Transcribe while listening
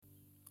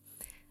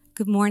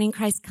Good morning,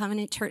 Christ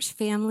Covenant Church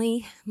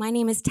family. My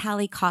name is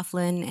Tally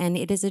Coughlin, and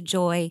it is a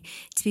joy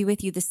to be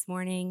with you this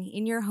morning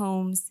in your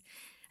homes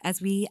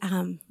as we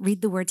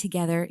read the Word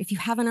together. If you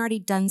haven't already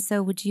done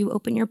so, would you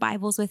open your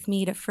Bibles with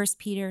me to 1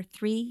 Peter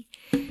 3,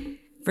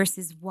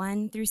 verses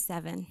 1 through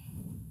 7.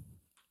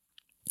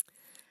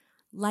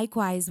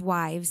 Likewise,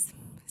 wives,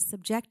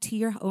 subject to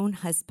your own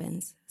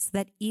husbands, so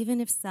that even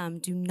if some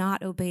do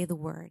not obey the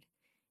word,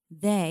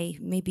 they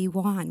may be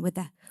won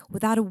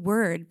without a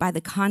word by the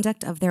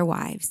conduct of their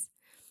wives,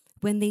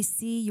 when they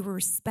see your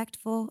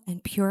respectful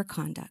and pure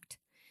conduct.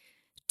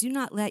 Do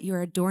not let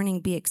your adorning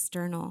be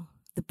external,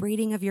 the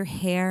braiding of your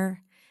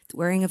hair, the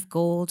wearing of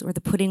gold, or the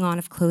putting on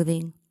of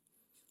clothing,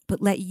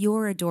 but let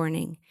your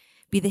adorning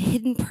be the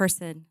hidden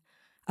person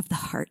of the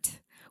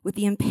heart, with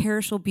the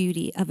imperishable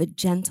beauty of a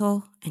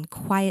gentle and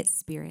quiet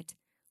spirit,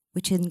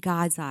 which in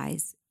God's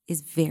eyes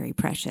is very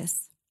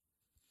precious.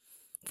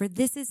 For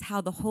this is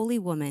how the holy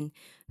women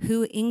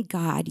who in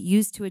God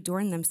used to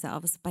adorn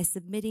themselves by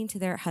submitting to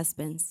their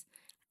husbands,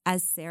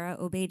 as Sarah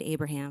obeyed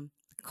Abraham,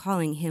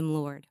 calling him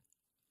Lord.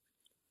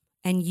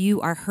 And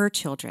you are her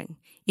children,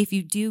 if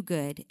you do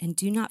good and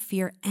do not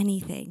fear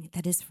anything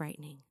that is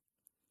frightening.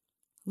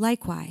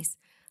 Likewise,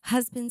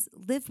 husbands,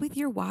 live with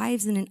your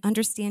wives in an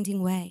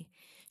understanding way,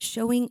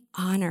 showing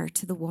honor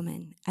to the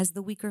woman as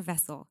the weaker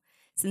vessel,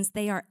 since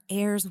they are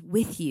heirs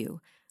with you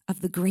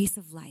of the grace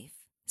of life,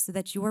 so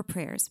that your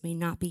prayers may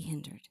not be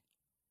hindered.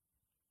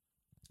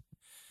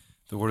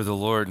 The word of the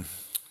Lord.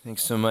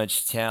 Thanks so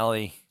much,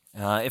 Tally.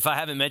 If I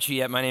haven't met you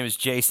yet, my name is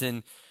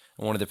Jason.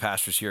 I'm one of the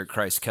pastors here at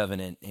Christ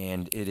Covenant,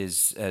 and it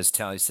is, as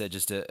Tally said,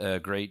 just a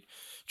great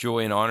joy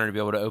and honor to be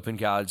able to open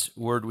God's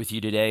Word with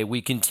you today.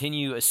 We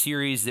continue a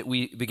series that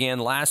we began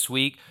last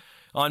week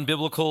on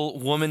biblical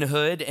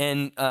womanhood,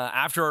 and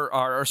after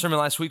our sermon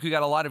last week, we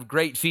got a lot of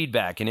great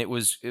feedback, and it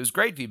was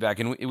great feedback,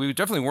 and we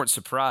definitely weren't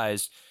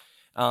surprised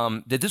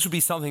that this would be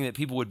something that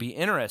people would be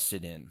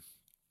interested in.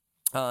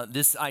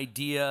 This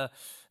idea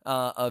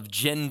of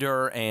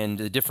gender and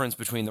the difference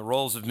between the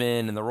roles of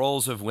men and the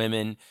roles of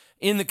women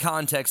in the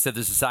context of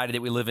the society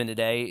that we live in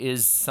today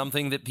is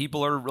something that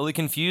people are really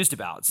confused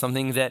about,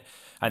 something that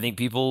I think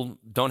people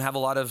don't have a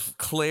lot of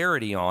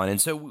clarity on.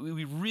 And so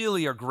we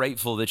really are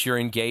grateful that you're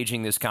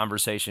engaging this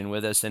conversation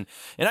with us. And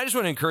I just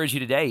want to encourage you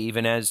today,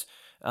 even as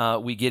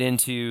we get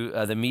into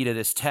the meat of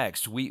this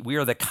text, we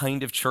are the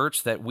kind of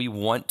church that we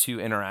want to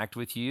interact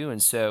with you.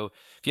 And so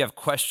if you have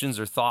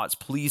questions or thoughts,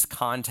 please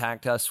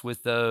contact us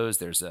with those.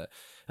 There's a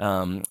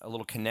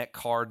little connect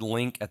card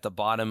link at the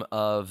bottom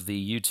of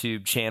the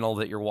YouTube channel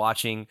that you're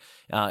watching.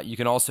 You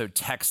can also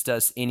text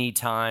us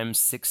anytime,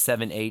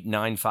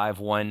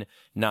 678-951-9041,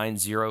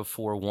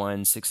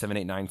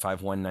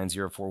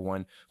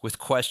 678-951-9041 with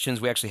questions.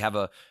 We actually have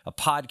a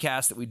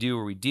podcast that we do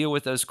where we deal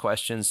with those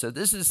questions. So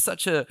this is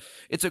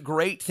it's a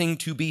great thing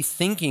to be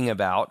thinking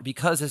about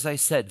because, as I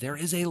said, there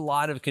is a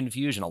lot of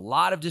confusion, a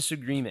lot of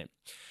disagreement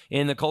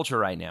in the culture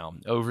right now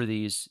over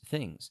these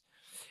things.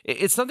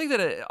 It's something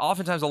that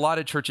oftentimes a lot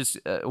of churches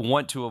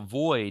want to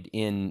avoid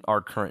in our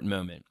current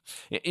moment.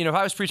 You know, if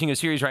I was preaching a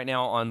series right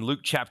now on Luke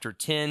chapter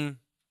 10,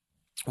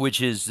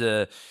 which is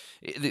the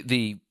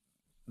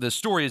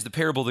story is the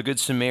parable of the Good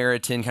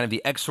Samaritan, kind of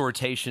the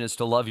exhortation is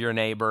to love your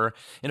neighbor.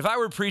 And if I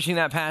were preaching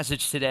that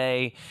passage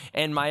today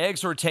and my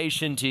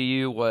exhortation to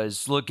you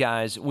was, look,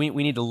 guys, we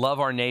need to love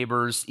our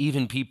neighbors,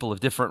 even people of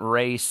different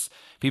race,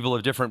 people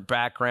of different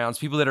backgrounds,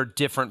 people that are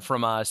different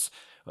from us.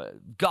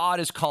 God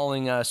is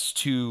calling us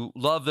to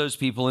love those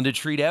people and to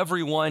treat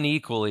everyone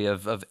equally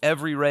of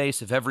every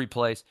race, of every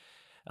place.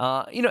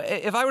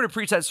 If I were to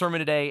preach that sermon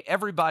today,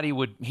 everybody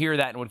would hear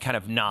that and would kind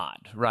of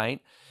nod,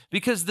 right?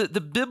 Because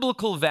the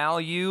biblical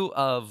value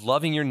of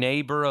loving your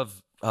neighbor,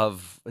 of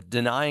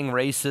denying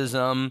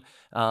racism,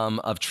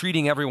 of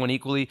treating everyone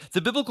equally,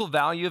 the biblical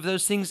value of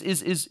those things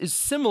is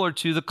similar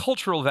to the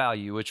cultural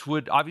value, which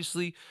would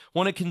obviously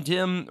want to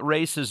condemn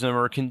racism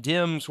or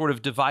condemn sort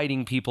of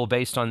dividing people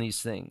based on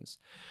these things.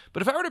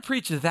 But if I were to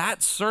preach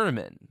that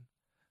sermon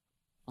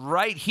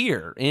right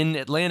here in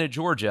Atlanta,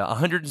 Georgia,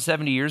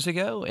 170 years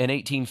ago in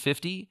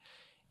 1850,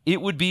 it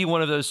would be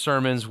one of those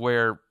sermons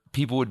where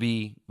people would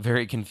be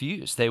very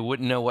confused. They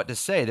wouldn't know what to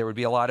say. There would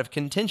be a lot of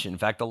contention. In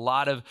fact, a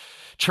lot of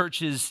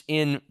churches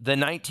in the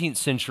 19th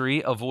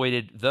century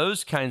avoided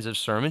those kinds of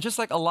sermons, just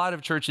like a lot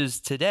of churches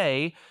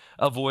today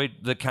avoid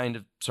the kind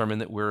of sermon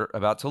that we're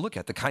about to look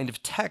at, the kind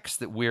of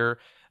text that we're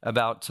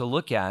about to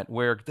look at,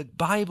 where the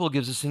Bible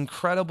gives us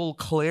incredible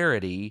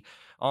clarity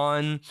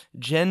on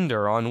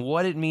gender, on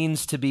what it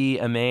means to be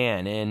a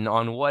man, and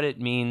on what it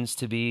means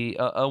to be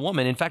a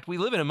woman. In fact, we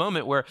live in a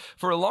moment where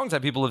for a long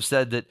time people have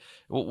said that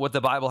what the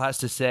Bible has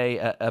to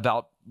say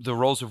about the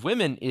roles of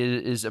women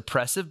is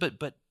oppressive,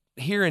 but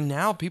here and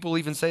now people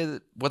even say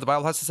that what the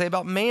Bible has to say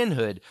about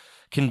manhood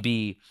can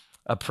be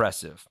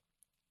oppressive.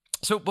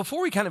 So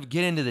before we kind of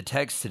get into the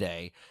text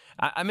today,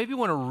 I maybe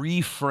want to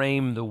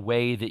reframe the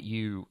way that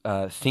you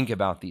think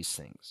about these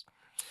things.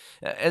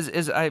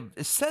 As I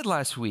said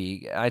last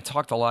week, I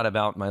talked a lot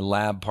about my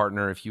lab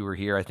partner. If you were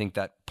here, I think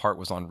that part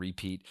was on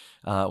repeat.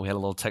 We had a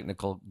little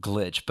technical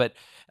glitch, but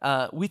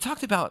we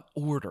talked about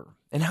order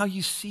and how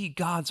you see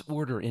God's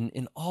order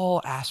in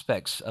all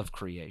aspects of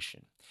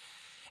creation.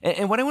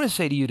 And what I want to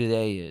say to you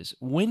today is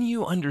when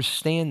you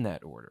understand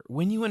that order,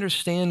 when you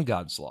understand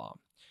God's law,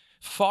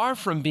 far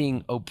from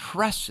being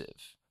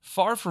oppressive,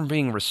 far from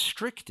being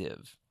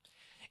restrictive,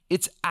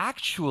 it's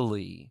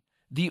actually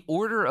the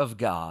order of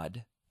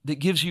God that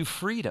gives you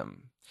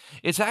freedom.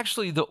 It's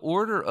actually the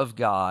order of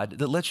God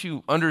that lets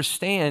you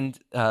understand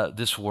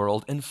this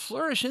world and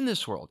flourish in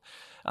this world.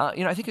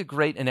 I think a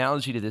great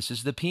analogy to this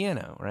is the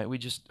piano, right? We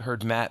just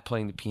heard Matt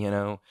playing the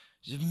piano.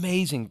 He's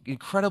amazing,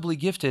 incredibly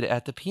gifted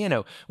at the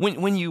piano.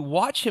 When you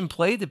watch him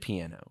play the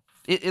piano,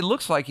 it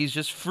looks like he's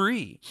just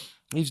free.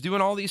 He's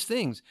doing all these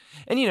things.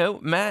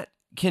 And, Matt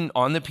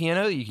on the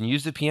piano, you can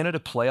use the piano to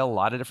play a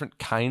lot of different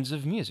kinds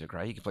of music,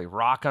 right? You can play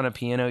rock on a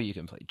piano, you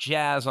can play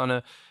jazz on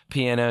a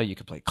piano, you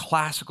can play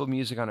classical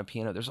music on a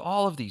piano. There's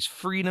all of these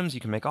freedoms. You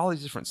can make all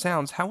these different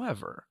sounds.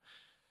 However,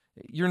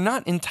 you're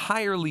not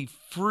entirely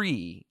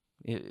free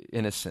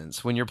in a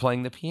sense when you're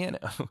playing the piano.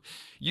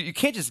 You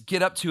can't just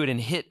get up to it and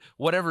hit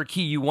whatever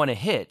key you want to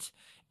hit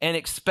and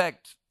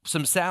expect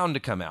some sound to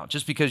come out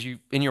just because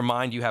in your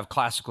mind you have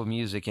classical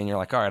music and you're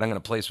like, all right, I'm going to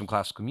play some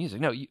classical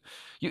music. No,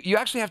 you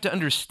actually have to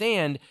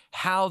understand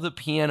how the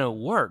piano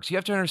works. You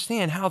have to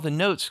understand how the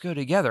notes go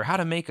together, how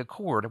to make a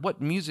chord, what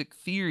music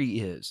theory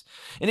is.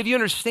 And if you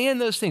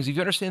understand those things, if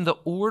you understand the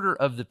order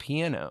of the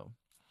piano,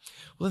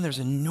 well, then there's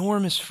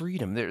enormous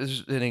freedom.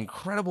 There's an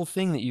incredible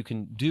thing that you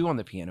can do on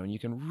the piano, and you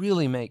can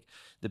really make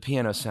the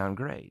piano sound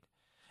great.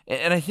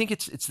 And I think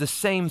it's the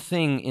same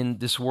thing in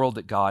this world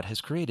that God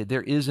has created.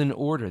 There is an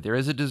order. There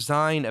is a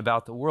design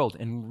about the world,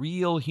 and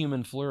real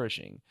human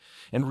flourishing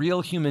and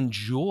real human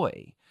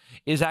joy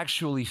is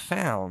actually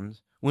found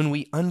when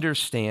we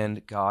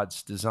understand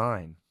God's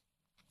design.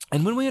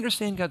 And when we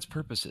understand God's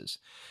purposes.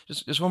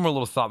 Just one more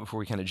little thought before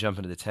we kind of jump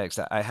into the text.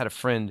 I had a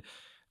friend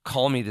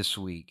call me this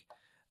week,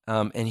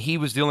 and he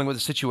was dealing with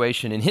a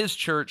situation in his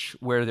church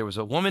where there was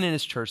a woman in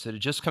his church that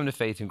had just come to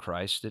faith in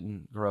Christ,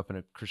 didn't grow up in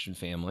a Christian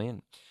family,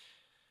 and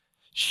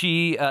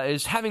she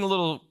is having a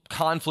little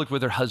conflict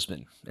with her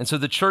husband. And so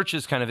the church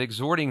is kind of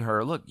exhorting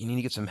her, look, you need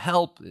to get some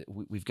help.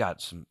 We've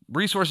got some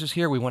resources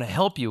here. We want to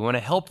help you. We want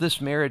to help this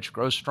marriage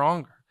grow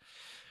stronger.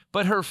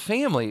 But her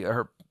family,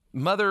 her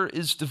mother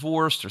is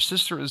divorced, her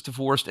sister is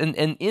divorced, and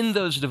in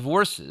those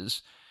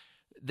divorces,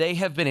 they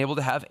have been able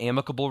to have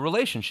amicable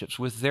relationships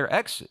with their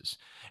exes.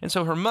 And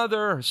so her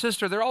mother, her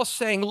sister, they're all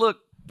saying,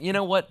 look, you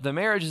know what? The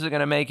marriage isn't going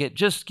to make it.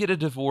 Just get a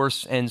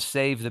divorce and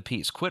save the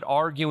peace. Quit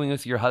arguing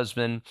with your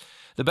husband.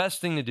 The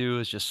best thing to do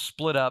is just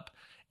split up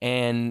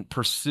and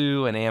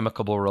pursue an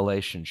amicable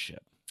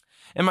relationship.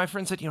 And my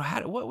friend said,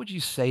 what would you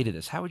say to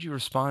this? How would you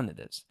respond to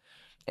this?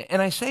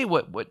 And I say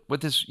what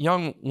this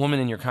young woman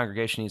in your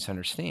congregation needs to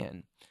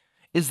understand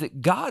is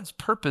that God's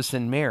purpose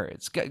in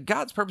marriage,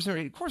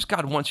 of course,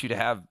 God wants you to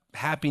have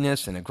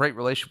happiness and a great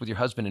relationship with your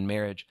husband in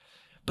marriage,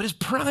 but his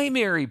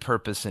primary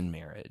purpose in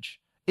marriage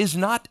is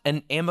not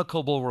an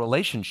amicable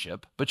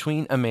relationship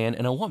between a man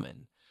and a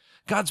woman.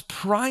 God's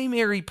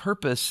primary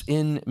purpose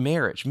in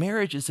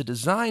marriage is a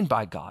design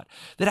by God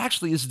that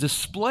actually is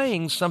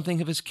displaying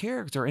something of his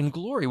character and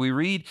glory. We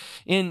read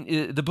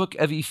in the book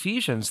of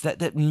Ephesians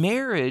that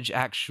marriage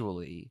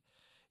actually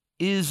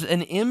is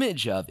an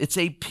image of, it's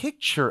a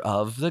picture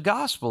of the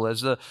gospel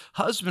as the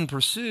husband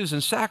pursues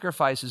and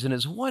sacrifices and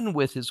is one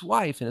with his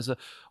wife, and as a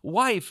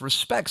wife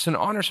respects and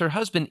honors her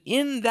husband.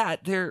 In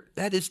that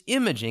is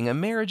imaging, a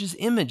marriage is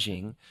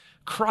imaging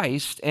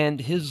Christ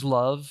and his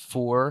love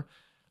for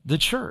the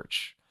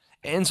church.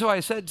 And so I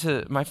said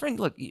to my friend,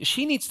 look,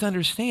 she needs to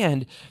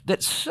understand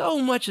that so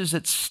much is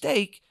at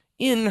stake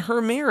in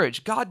her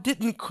marriage. God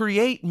didn't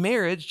create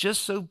marriage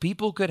just so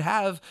people could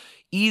have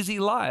easy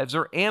lives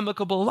or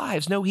amicable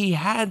lives. No, he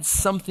had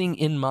something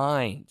in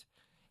mind.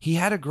 He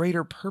had a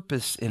greater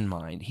purpose in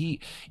mind.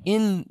 He,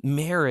 in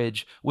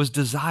marriage, was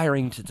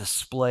desiring to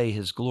display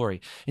his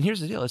glory. And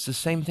here's the deal. It's the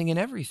same thing in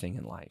everything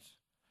in life.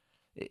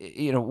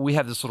 We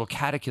have this little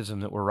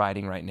catechism that we're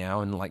writing right now,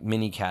 and like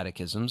many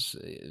catechisms,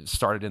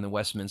 started in the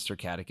Westminster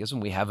Catechism,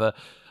 we have a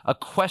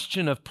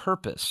question of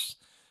purpose.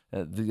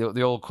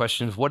 The old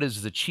question of what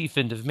is the chief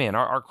end of man?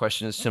 Our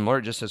question is similar.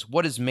 It just says,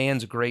 what is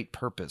man's great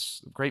purpose,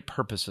 the great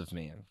purpose of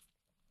man?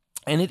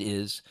 And it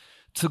is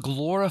to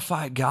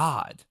glorify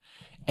God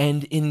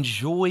and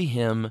enjoy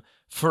him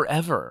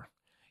forever.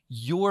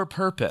 Your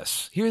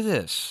purpose, hear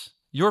this,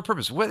 your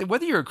purpose,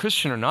 whether you're a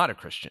Christian or not a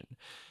Christian,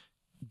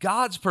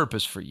 God's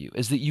purpose for you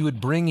is that you would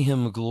bring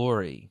him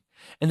glory,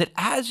 and that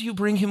as you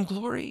bring him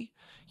glory,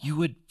 you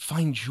would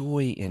find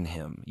joy in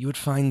him. You would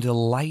find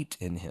delight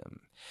in him.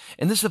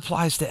 And this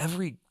applies to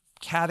every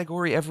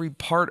category, every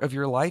part of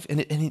your life, and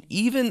it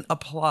even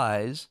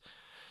applies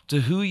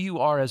to who you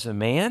are as a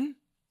man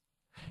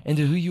and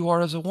to who you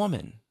are as a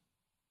woman.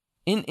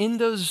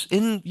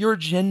 In your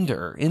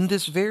gender, in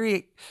this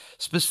very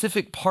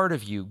specific part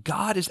of you,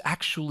 God is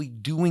actually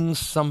doing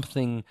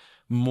something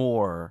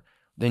more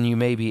than you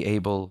may be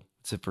able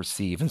to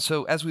perceive. And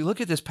so as we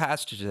look at this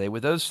passage today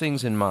with those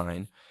things in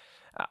mind,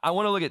 I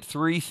want to look at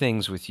three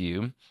things with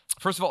you.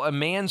 First of all, a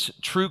man's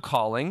true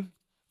calling,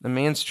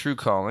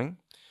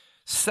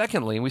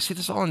 Secondly, we see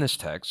this all in this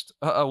text,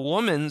 a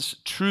woman's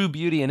true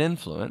beauty and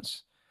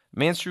influence,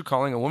 man's true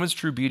calling, a woman's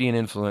true beauty and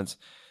influence,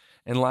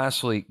 and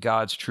lastly,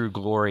 God's true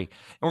glory.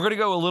 And we're going to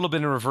go a little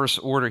bit in reverse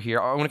order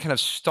here. I want to kind of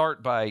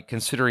start by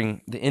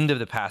considering the end of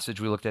the passage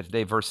we looked at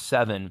today, verse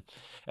 7,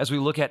 as we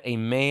look at a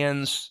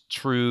man's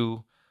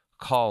true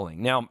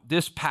calling. Now,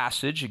 this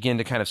passage, again,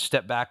 to kind of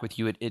step back with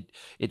you,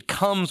 it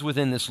comes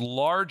within this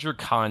larger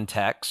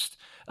context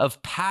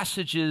of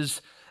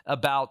passages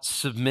about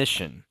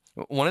submission.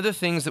 One of the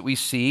things that we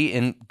see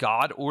in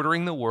God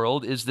ordering the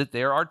world is that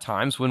there are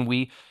times when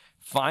we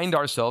find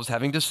ourselves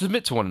having to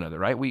submit to one another,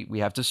 right? We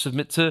have to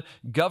submit to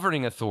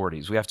governing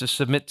authorities. We have to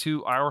submit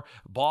to our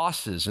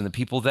bosses and the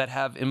people that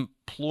have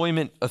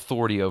employment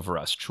authority over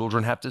us.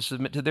 Children have to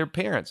submit to their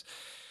parents.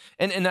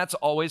 And that's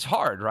always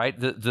hard, right?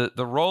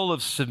 The role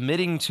of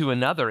submitting to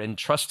another and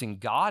trusting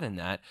God in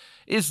that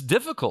is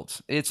difficult.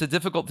 It's a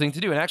difficult thing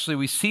to do. And actually,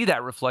 we see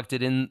that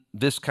reflected in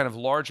this kind of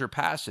larger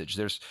passage.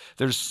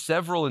 There's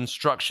several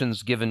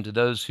instructions given to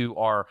those who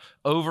are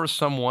over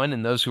someone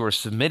and those who are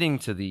submitting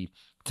to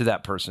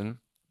that person.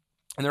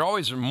 And there are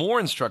always more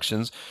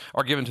instructions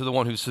are given to the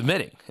one who's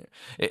submitting.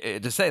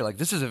 To say, like,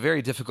 this is a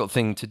very difficult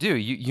thing to do.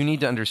 You need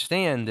to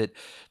understand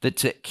that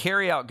to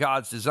carry out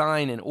God's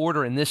design and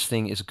order in this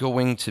thing is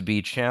going to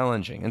be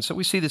challenging. And so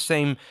we see the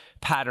same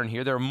pattern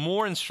here. There are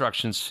more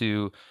instructions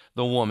to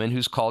the woman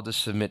who's called to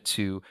submit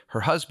to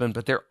her husband,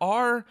 but there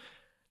are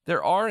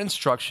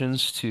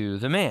instructions to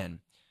the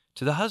man,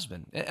 to the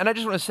husband. And I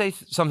just want to say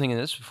something in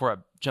this before I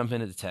jump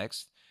into the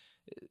text.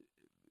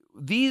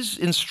 These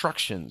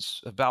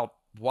instructions about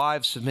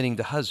wives submitting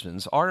to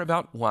husbands are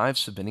about wives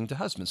submitting to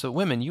husbands. So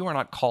women, you are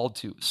not called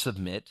to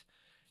submit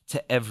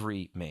to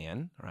every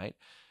man, right?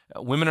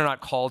 Women are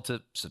not called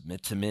to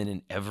submit to men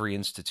in every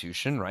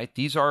institution, right?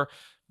 These are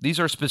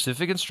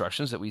specific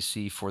instructions that we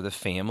see for the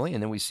family,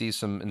 and then we see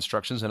some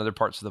instructions in other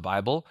parts of the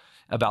Bible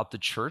about the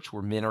church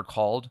where men are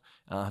called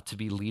to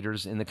be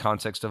leaders in the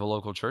context of a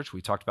local church.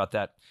 We talked about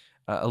that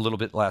a little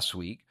bit last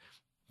week.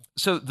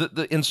 So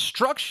the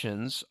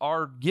instructions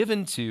are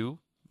given to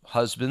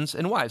husbands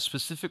and wives,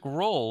 specific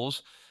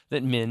roles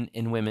that men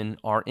and women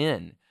are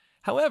in.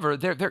 However,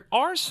 there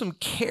are some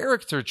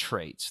character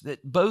traits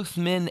that both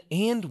men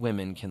and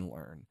women can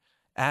learn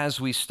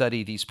as we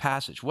study these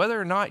passages, whether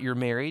or not you're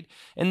married.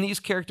 And these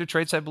character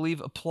traits, I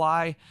believe,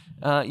 apply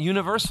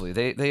universally.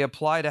 They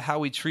apply to how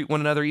we treat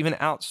one another even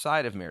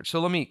outside of marriage. So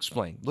let me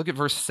explain. Look at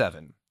verse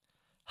 7.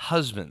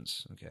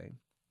 Husbands, okay?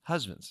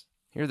 Husbands.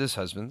 Hear this,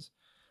 husbands.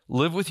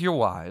 Live with your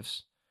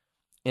wives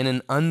in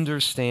an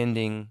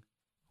understanding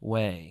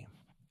way.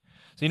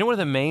 So you know one of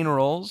the main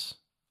roles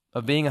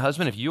of being a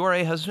husband? If you are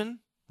a husband,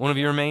 one of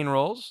your main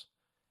roles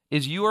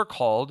is you are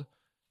called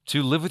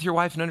to live with your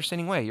wife in an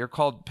understanding way. You're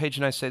called, Paige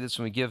and I say this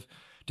when we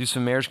do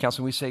some marriage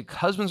counseling, we say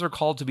husbands are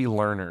called to be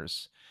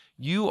learners.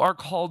 You are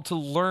called to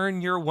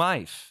learn your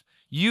wife.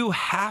 You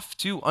have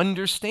to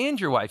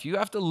understand your wife. You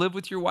have to live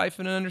with your wife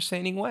in an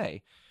understanding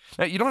way.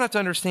 Now, you don't have to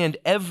understand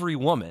every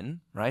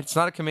woman, right? It's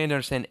not a command to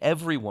understand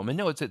every woman.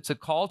 No, it's a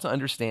call to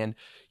understand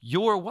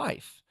your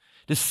wife,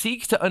 to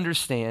seek to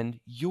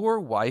understand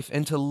your wife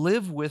and to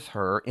live with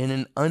her in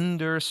an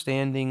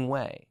understanding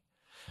way.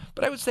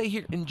 But I would say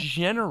here in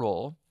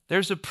general,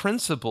 there's a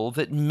principle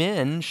that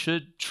men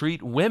should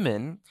treat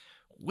women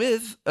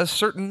with a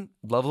certain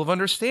level of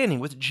understanding,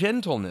 with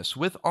gentleness,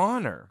 with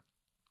honor.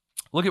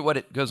 Look at what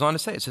it goes on to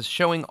say. It says,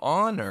 showing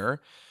honor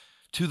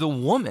to the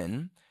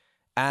woman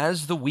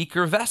as the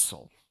weaker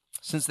vessel,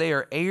 since they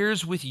are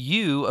heirs with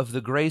you of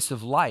the grace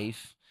of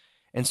life,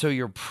 and so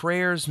your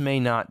prayers may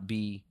not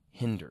be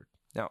hindered.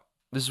 Now,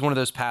 this is one of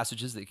those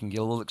passages that can get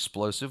a little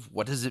explosive.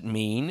 What does it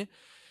mean?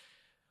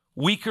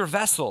 Weaker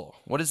vessel.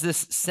 What is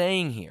this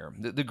saying here?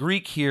 The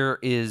Greek here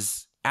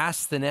is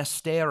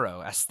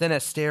asthenestero.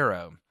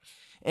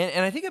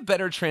 And I think a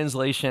better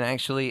translation,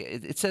 actually,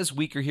 it says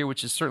weaker here,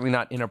 which is certainly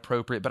not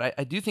inappropriate, but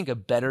I do think a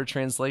better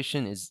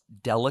translation is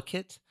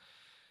delicate.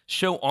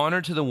 Show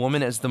honor to the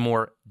woman as the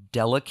more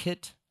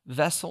delicate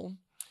vessel.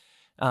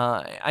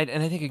 And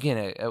I think,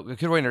 again, a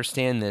good way to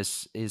understand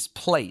this is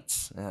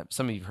plates.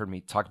 Some of you have heard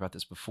me talk about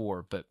this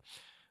before, but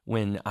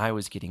when I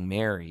was getting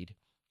married,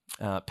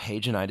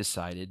 Paige and I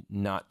decided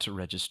not to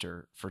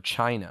register for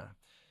china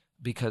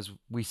because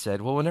we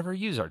said, well, we'll never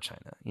use our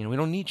china. We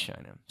don't need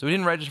china. So we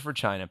didn't register for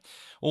china.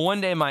 Well, one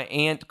day my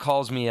aunt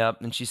calls me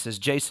up and she says,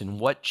 Jason,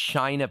 what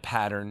china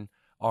pattern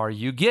are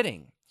you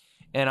getting?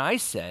 And I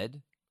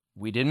said,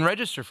 we didn't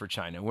register for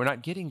china. We're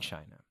not getting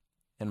china.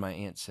 And my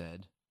aunt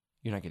said,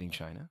 you're not getting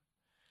china?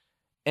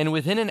 And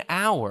within an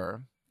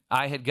hour,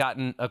 I had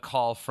gotten a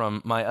call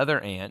from my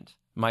other aunt,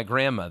 my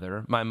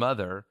grandmother, my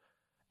mother,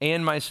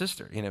 and my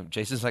sister.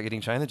 Jason's not getting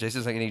china.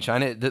 Jason's not getting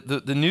china.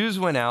 The news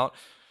went out.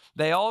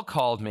 They all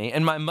called me.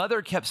 And my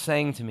mother kept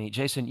saying to me,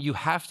 Jason, you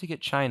have to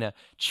get china.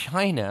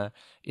 China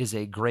is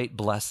a great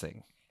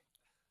blessing.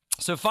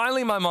 So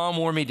finally, my mom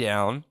wore me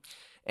down.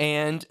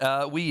 And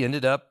we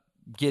ended up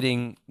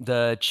getting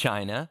the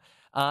china.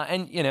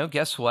 And,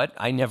 guess what?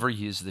 I never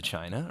use the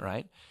china,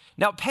 right?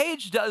 Now,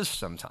 Paige does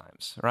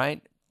sometimes,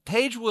 right?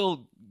 Paige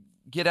will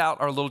get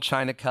out our little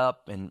china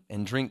cup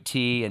and drink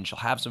tea, and she'll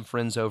have some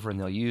friends over and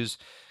they'll use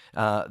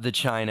the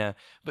china.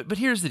 But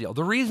here's the deal.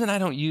 The reason I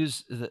don't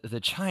use the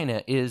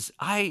china is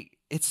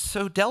it's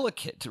so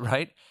delicate,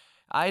 right?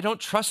 I don't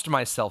trust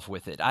myself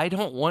with it. I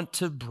don't want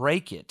to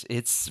break it.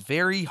 It's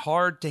very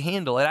hard to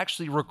handle. It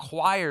actually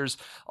requires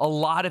a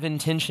lot of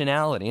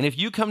intentionality. And if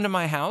you come to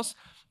my house,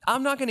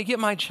 I'm not going to get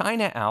my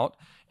china out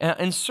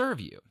and serve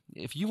you.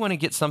 If you want to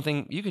get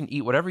something, you can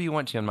eat whatever you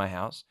want to in my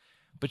house,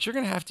 but you're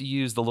going to have to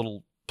use the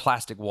little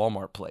plastic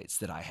Walmart plates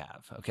that I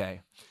have,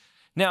 okay?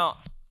 Now,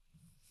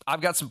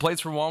 I've got some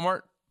plates from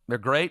Walmart. They're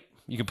great.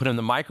 You can put them in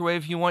the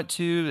microwave if you want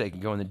to. They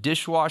can go in the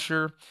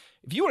dishwasher.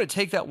 If you want to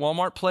take that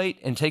Walmart plate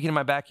and take it in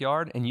my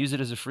backyard and use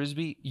it as a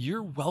Frisbee,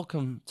 you're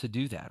welcome to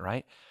do that,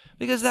 right?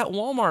 Because that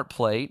Walmart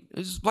plate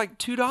is like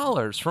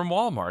 $2 from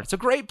Walmart. It's a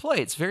great plate.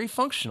 It's very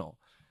functional.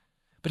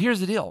 But here's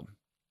the deal.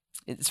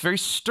 It's very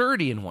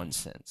sturdy in one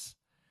sense.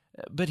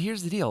 But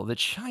here's the deal. The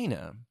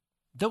china,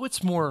 though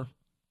it's more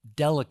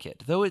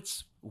delicate, though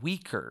it's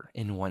weaker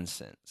in one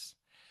sense,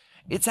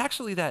 it's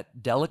actually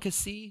that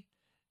delicacy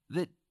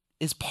that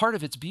is part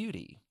of its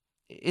beauty.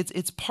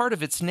 It's part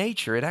of its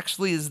nature. It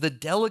actually is the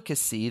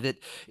delicacy that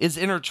is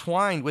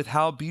intertwined with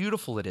how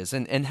beautiful it is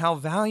and how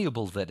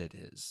valuable that it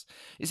is.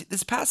 You see,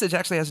 this passage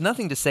actually has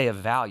nothing to say of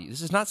value.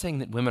 This is not saying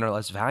that women are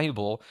less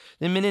valuable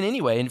than men in any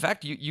way. In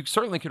fact, you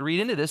certainly could read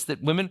into this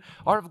that women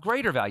are of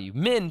greater value.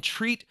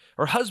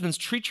 Husbands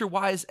treat your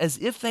wives as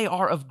if they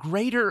are of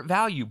greater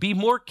value. Be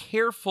more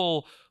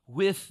careful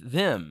with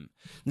them.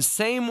 The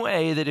same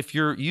way that if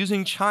you're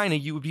using china,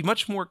 you would be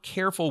much more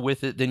careful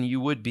with it than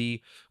you would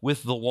be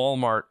with the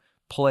Walmart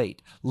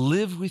plate.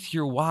 Live with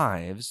your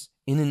wives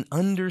in an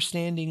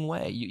understanding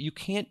way. You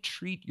can't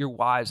treat your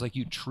wives like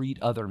you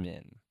treat other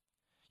men.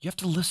 You have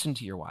to listen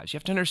to your wives. You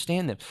have to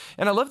understand them.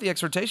 And I love the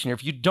exhortation here.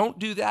 If you don't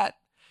do that,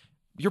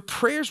 your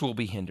prayers will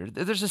be hindered.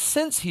 There's a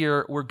sense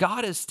here where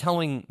God is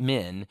telling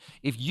men,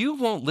 if you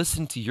won't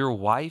listen to your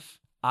wife,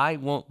 I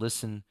won't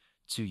listen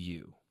to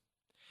you.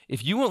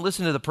 If you won't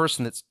listen to the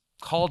person that's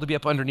called to be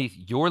up underneath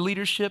your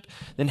leadership,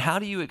 then how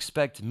do you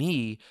expect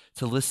me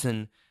to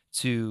listen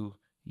to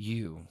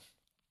you?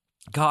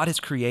 God has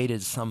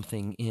created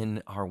something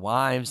in our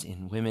wives,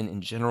 in women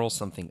in general,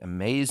 something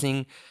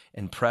amazing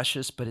and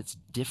precious, but it's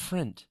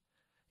different.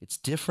 It's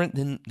different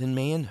than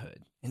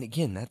manhood. And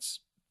again, that's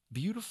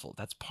beautiful.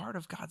 That's part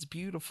of God's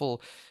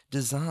beautiful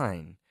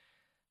design.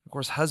 Of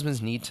course,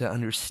 husbands need to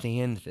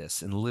understand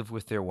this and live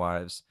with their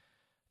wives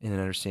in an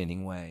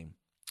understanding way.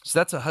 So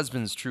that's a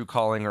husband's true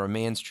calling or a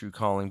man's true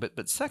calling.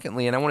 But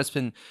secondly, and I want to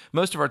spend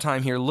most of our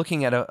time here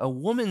looking at a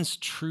woman's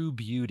true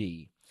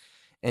beauty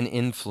and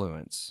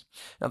influence.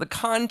 Now, the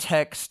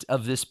context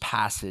of this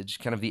passage,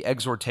 kind of the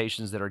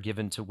exhortations that are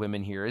given to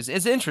women here, is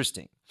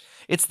interesting.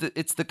 It's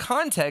the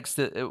context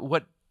that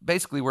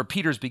where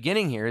Peter's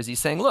beginning here is he's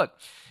saying, look,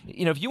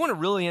 if you want to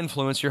really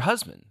influence your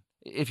husband,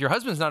 if your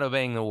husband's not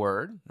obeying the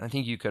word, I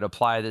think you could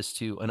apply this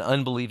to an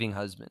unbelieving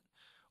husband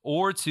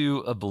or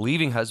to a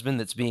believing husband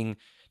that's being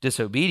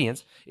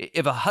disobedient.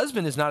 If a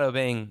husband is not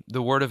obeying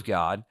the word of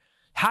God,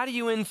 how do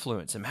you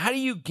influence him? How do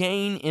you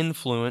gain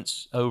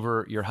influence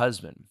over your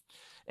husband?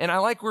 And I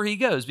like where he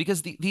goes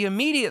because the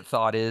immediate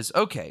thought is,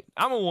 okay,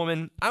 I'm a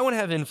woman. I want to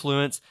have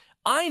influence.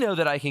 I know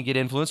that I can get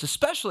influence,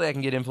 especially I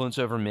can get influence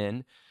over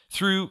men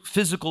through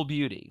physical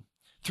beauty,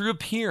 through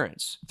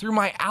appearance, through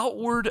my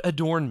outward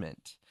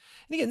adornment.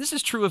 And again, this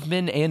is true of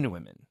men and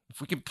women. If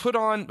we can put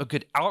on a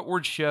good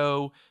outward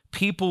show,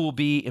 people will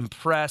be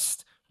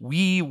impressed.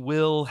 We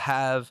will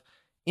have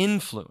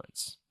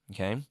influence,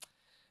 okay?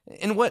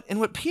 And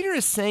what Peter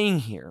is saying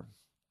here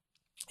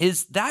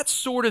is that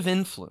sort of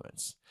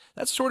influence,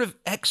 that sort of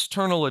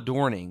external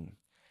adorning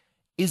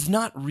is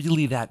not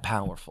really that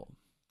powerful.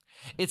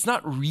 It's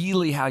not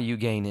really how you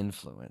gain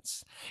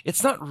influence.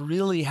 It's not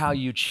really how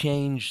you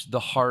change the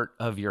heart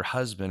of your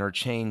husband or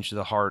change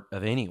the heart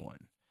of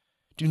anyone.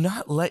 Do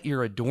not let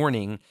your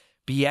adorning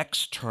be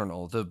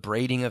external, the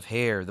braiding of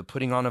hair, the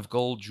putting on of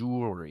gold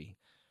jewelry,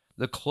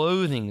 the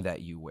clothing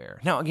that you wear.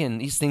 Now, again,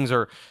 these things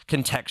are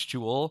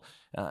contextual.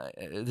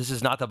 This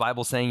is not the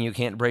Bible saying you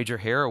can't braid your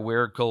hair or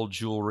wear gold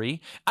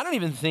jewelry. I don't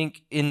even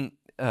think in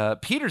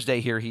Peter's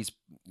day here, he's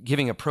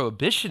giving a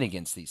prohibition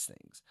against these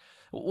things.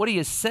 What he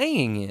is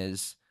saying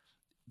is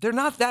they're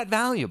not that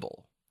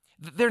valuable.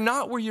 They're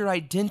not where your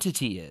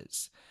identity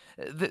is.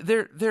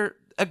 They're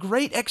a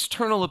great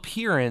external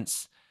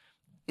appearance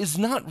is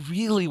not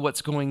really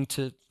what's going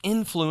to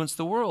influence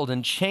the world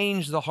and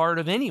change the heart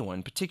of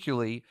anyone,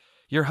 particularly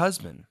your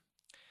husband.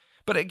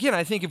 But again,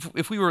 I think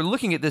if we were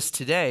looking at this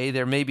today,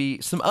 there may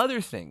be some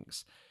other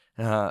things.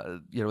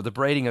 The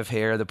braiding of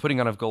hair, the putting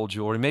on of gold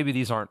jewelry. Maybe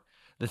these aren't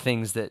the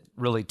things that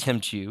really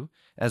tempt you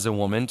as a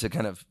woman to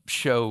kind of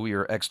show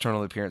your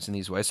external appearance in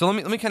these ways. So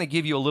let me kind of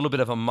give you a little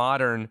bit of a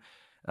modern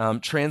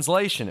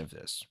translation of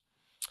this.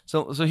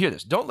 So hear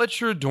this. Don't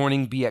let your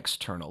adorning be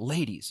external.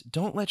 Ladies,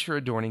 don't let your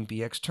adorning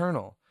be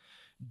external.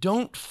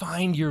 Don't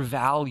find your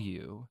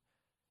value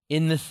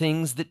in the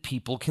things that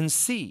people can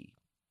see,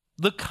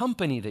 the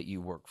company that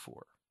you work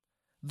for,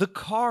 the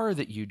car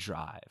that you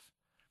drive,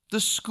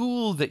 the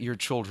school that your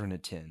children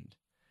attend,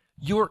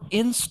 your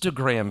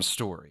Instagram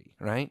story,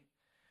 right?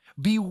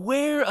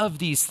 Beware of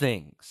these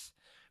things.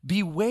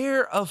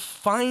 Beware of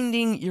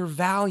finding your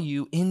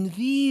value in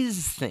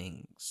these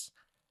things.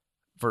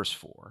 Verse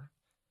 4,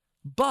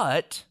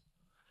 but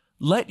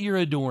let your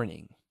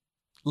adorning,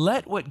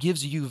 let what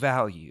gives you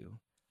value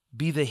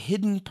be the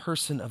hidden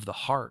person of the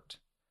heart.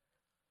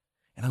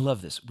 And I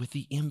love this, with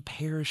the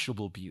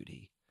imperishable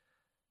beauty,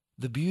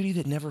 the beauty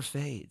that never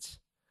fades,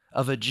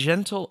 of a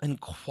gentle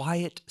and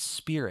quiet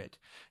spirit.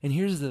 And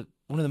here's one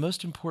of the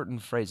most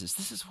important phrases.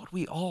 This is what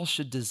we all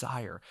should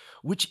desire,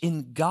 which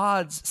in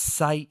God's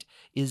sight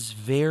is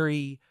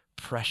very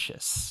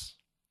precious.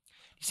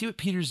 You see what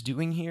Peter's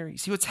doing here? You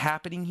see what's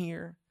happening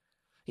here?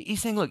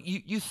 He's saying, look,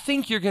 you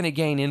think you're going to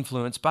gain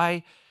influence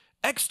by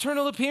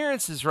external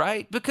appearances,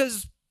 right?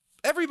 Because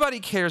everybody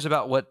cares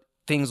about what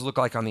things look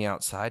like on the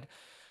outside.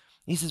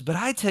 He says, but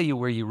I tell you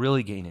where you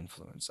really gain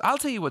influence. I'll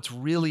tell you what's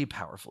really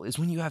powerful is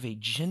when you have a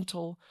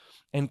gentle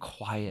and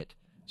quiet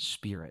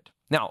spirit.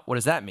 Now, what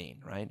does that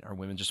mean, right? Are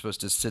women just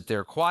supposed to sit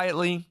there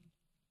quietly?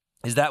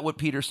 Is that what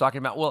Peter's talking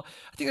about? Well,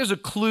 I think there's a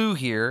clue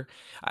here.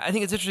 I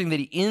think it's interesting that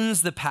he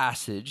ends the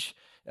passage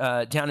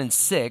down in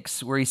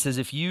 6 where he says,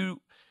 if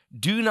you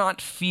do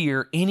not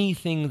fear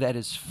anything that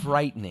is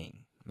frightening,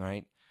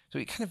 right? So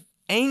he kind of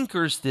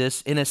anchors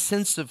this in a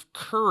sense of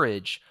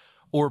courage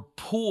or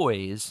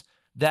poise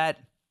that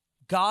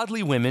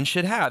godly women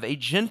should have, a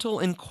gentle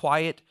and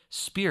quiet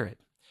spirit.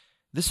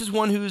 This is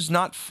one who's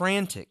not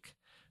frantic.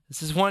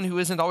 This is one who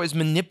isn't always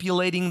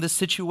manipulating the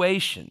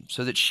situation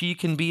so that she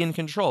can be in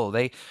control.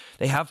 They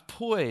have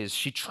poise.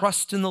 She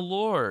trusts in the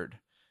Lord.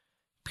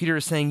 Peter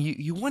is saying,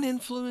 you want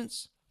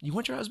influence? You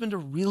want your husband to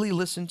really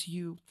listen to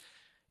you?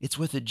 It's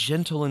with a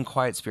gentle and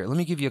quiet spirit. Let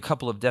me give you a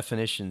couple of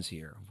definitions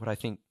here, what I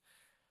think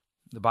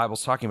the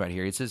Bible's talking about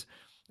here. It says,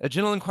 a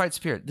gentle and quiet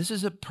spirit. This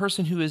is a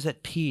person who is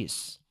at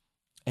peace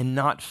and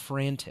not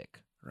frantic,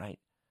 right?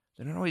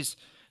 They're not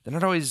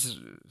always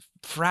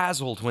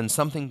frazzled when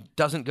something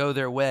doesn't go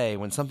their way,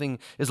 when something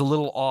is a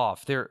little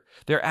off. They're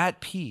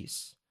at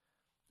peace.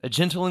 A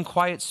gentle and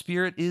quiet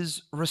spirit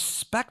is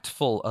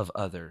respectful of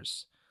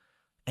others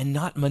and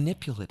not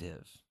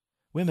manipulative.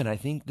 Women, I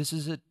think this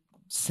is a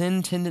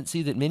sin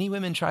tendency that many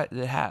women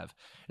have,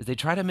 is they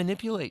try to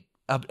manipulate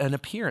an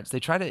appearance. They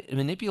try to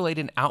manipulate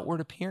an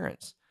outward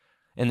appearance,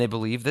 and they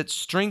believe that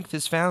strength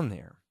is found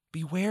there.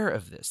 Beware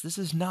of this. This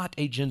is not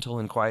a gentle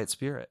and quiet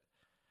spirit.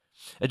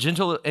 A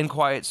gentle and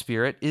quiet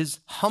spirit is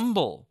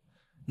humble,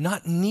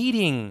 not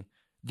needing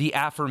the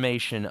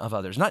affirmation of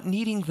others, not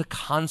needing the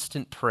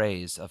constant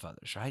praise of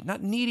others, right?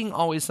 Not needing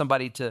always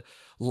somebody to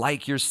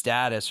like your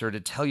status or to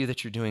tell you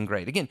that you're doing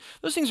great. Again,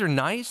 those things are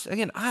nice.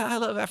 Again, I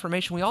love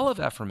affirmation. We all love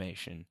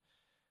affirmation.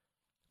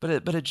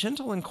 But a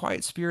gentle and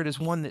quiet spirit is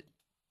one that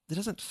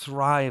doesn't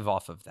thrive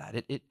off of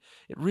that. It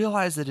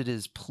realizes that it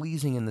is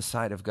pleasing in the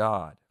sight of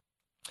God.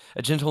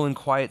 A gentle and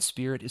quiet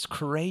spirit is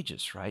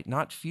courageous, right?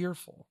 Not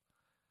fearful.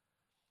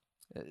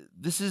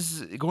 This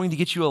is going to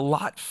get you a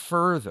lot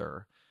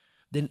further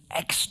than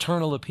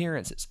external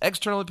appearances.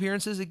 External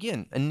appearances,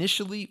 again,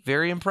 initially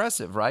very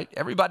impressive, right?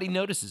 Everybody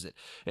notices it.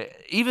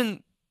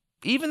 Even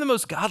the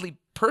most godly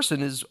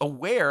person is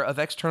aware of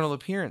external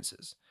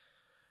appearances.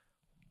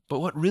 But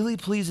what really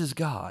pleases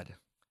God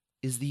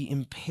is the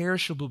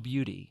imperishable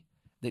beauty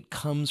that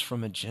comes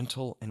from a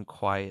gentle and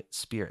quiet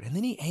spirit. And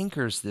then he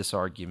anchors this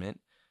argument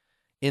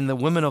in the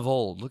women of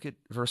old. Look at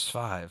verse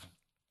 5.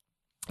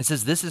 It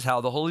says, this is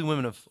how the holy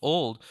women of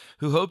old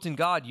who hoped in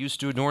God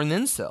used to adorn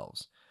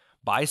themselves,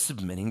 by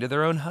submitting to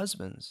their own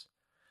husbands,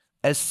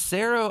 as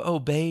Sarah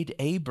obeyed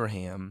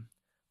Abraham,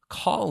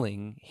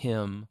 calling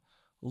him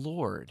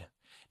Lord.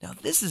 Now,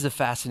 this is a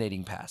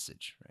fascinating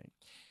passage, right?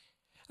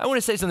 I want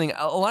to say something.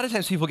 A lot of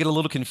times people get a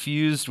little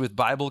confused with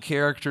Bible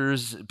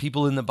characters,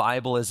 people in the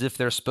Bible, as if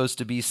they're supposed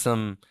to be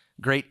some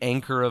great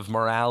anchor of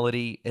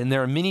morality. And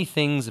there are many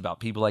things about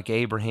people like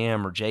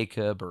Abraham or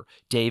Jacob or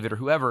David or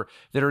whoever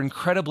that are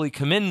incredibly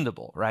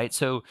commendable, right?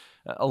 So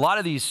a lot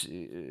of these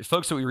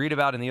folks that we read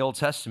about in the Old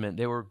Testament,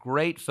 they were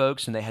great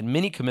folks and they had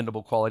many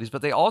commendable qualities,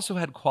 but they also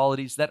had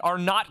qualities that are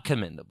not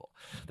commendable.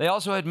 They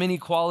also had many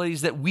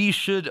qualities that we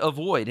should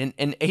avoid.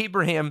 And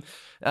Abraham,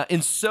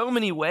 in so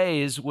many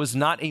ways, was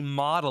not a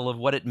model of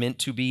what it meant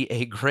to be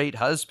a great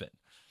husband.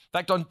 In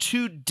fact, on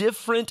 2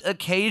 different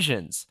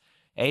occasions,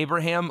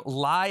 Abraham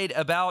lied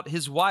about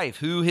his wife,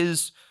 who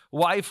his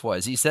wife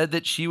was. He said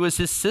that she was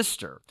his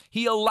sister.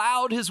 He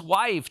allowed his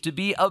wife to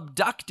be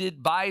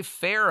abducted by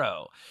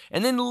Pharaoh.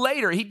 And then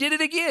later, he did it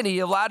again. He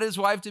allowed his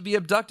wife to be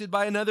abducted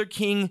by another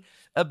king,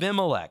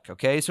 Abimelech.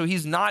 Okay, so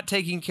he's not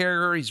taking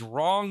care of her. He's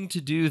wrong to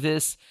do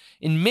this.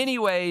 In many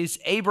ways,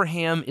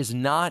 Abraham is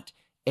not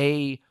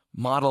a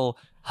model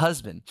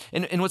husband.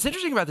 And what's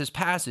interesting about this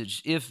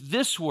passage, if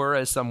this were,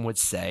 as some would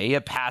say,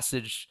 a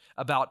passage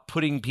about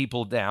putting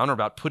people down or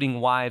about putting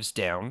wives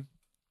down,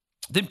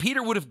 then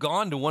Peter would have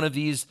gone to one of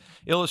these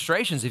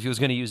illustrations if he was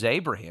going to use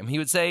Abraham. He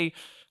would say,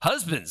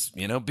 Husbands,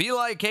 be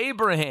like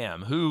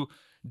Abraham, who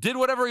did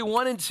whatever he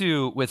wanted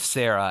to with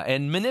Sarah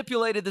and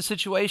manipulated the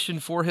situation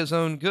for his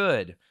own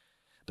good.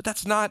 But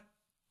that's not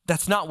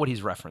what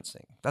he's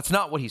referencing. That's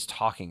not what he's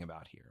talking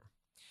about here.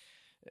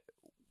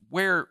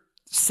 Where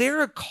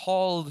Sarah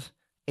called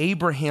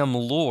Abraham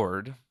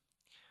Lord,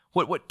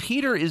 what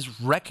Peter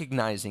is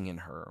recognizing in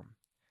her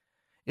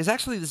is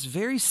actually this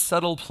very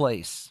subtle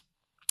place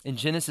in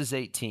Genesis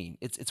 18.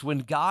 It's when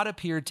God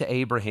appeared to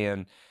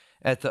Abraham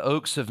at the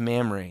Oaks of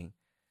Mamre.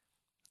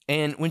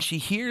 And when she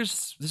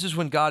hears, this is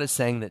when God is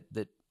saying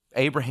that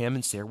Abraham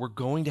and Sarah were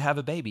going to have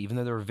a baby, even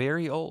though they were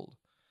very old.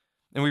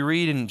 And we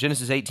read in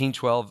Genesis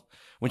 18:12,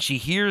 when she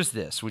hears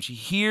this, when she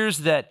hears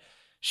that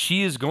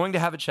she is going to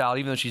have a child,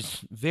 even though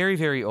she's very,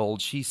 very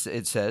old,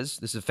 it says,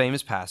 this is a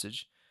famous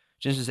passage,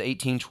 Genesis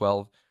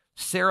 18:12,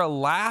 Sarah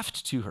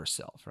laughed to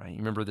herself, right? You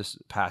remember this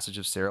passage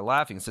of Sarah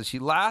laughing. It says she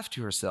laughed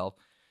to herself,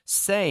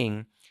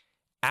 saying,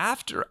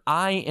 after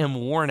I am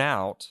worn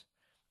out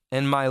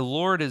and my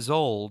Lord is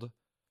old,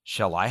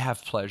 shall I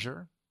have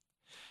pleasure?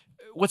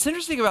 What's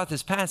interesting about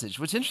this passage,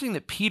 what's interesting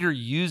that Peter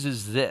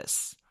uses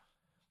this,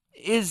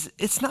 is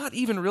it's not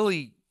even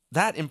really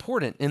that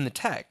important in the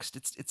text.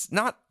 It's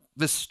not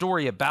this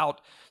story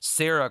about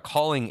Sarah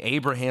calling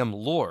Abraham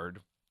Lord.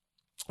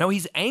 No,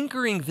 he's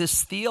anchoring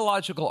this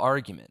theological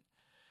argument.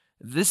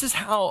 This is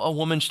how a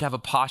woman should have a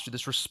posture,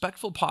 this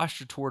respectful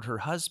posture toward her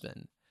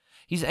husband.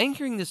 He's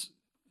anchoring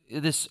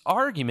this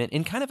argument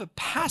in kind of a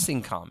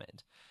passing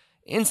comment,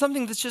 in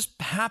something that's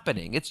just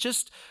happening. It's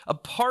just a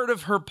part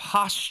of her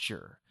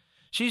posture.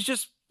 She's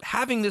just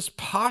having this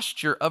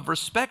posture of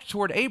respect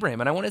toward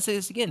Abraham. And I want to say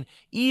this again,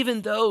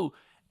 even though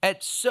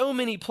at so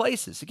many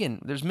places,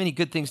 again, there's many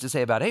good things to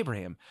say about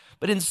Abraham,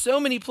 but in so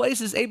many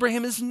places,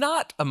 Abraham is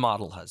not a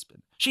model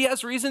husband. She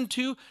has reason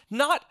to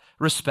not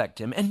respect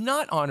him and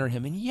not honor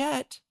him. And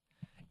yet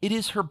it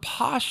is her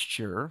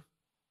posture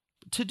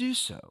to do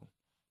so,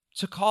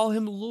 to call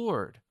him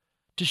Lord,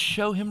 to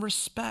show him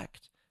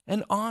respect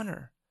and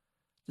honor,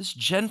 this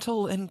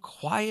gentle and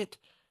quiet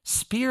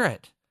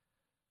spirit.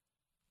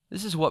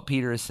 This is what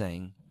Peter is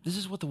saying. This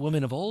is what the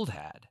women of old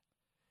had.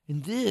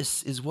 And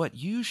this is what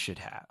you should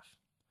have.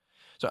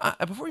 So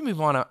before we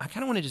move on, I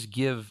kind of want to just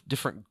give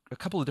a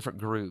couple of different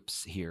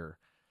groups here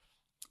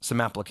some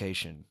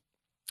application.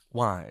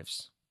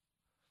 Wives,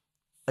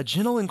 a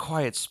gentle and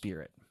quiet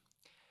spirit.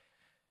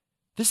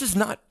 This is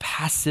not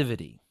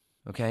passivity,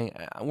 okay?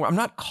 I'm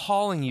not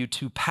calling you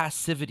to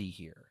passivity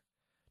here.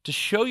 To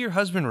show your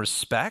husband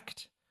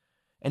respect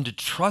and to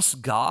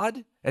trust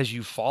God as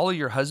you follow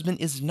your husband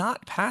is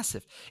not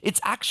passive.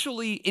 It's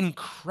actually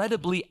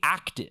incredibly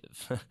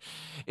active.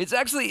 It's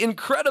actually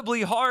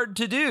incredibly hard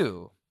to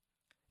do.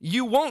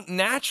 You won't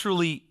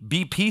naturally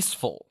be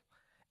peaceful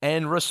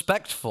and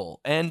respectful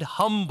and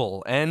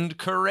humble and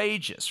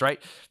courageous,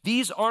 right?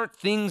 These aren't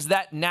things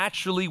that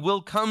naturally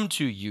will come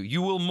to you.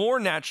 You will more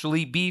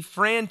naturally be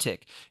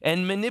frantic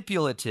and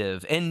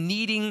manipulative and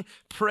needing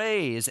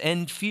praise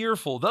and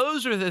fearful.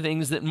 Those are the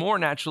things that more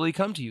naturally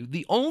come to you.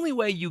 The only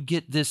way you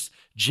get this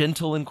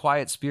gentle and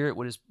quiet spirit,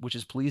 which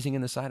is pleasing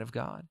in the sight of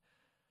God,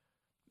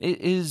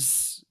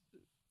 is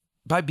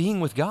by being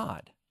with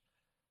God.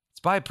 It's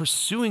by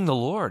pursuing the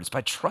Lord. It's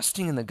by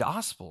trusting in the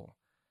gospel.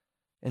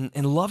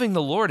 And loving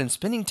the Lord and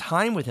spending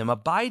time with him,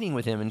 abiding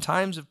with him in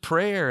times of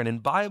prayer and in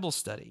Bible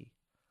study.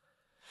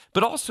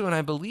 But also, and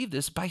I believe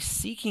this, by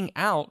seeking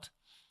out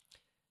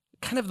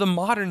kind of the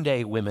modern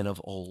day women of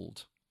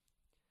old.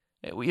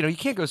 You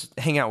can't go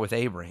hang out with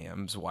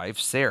Abraham's wife,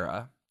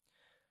 Sarah.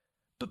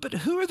 But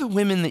who are the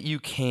women that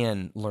you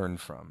can learn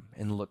from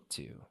and look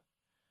to?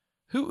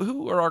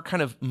 Who are our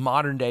kind of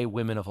modern day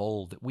women of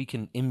old that we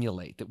can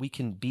emulate, that we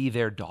can be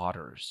their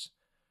daughters?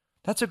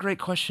 That's a great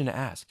question to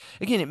ask.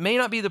 Again, it may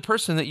not be the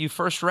person that you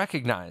first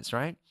recognize,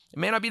 right? It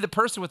may not be the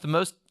person with the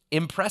most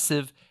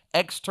impressive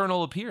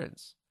external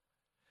appearance.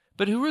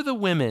 But who are the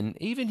women,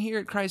 even here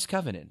at Christ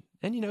Covenant?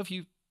 And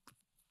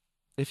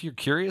if you're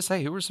curious,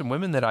 hey, who are some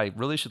women that I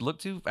really should look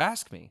to?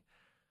 Ask me.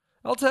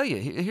 I'll tell you,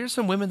 here's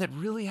some women that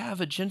really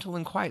have a gentle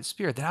and quiet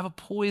spirit, that have a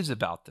poise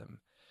about them,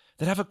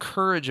 that have a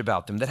courage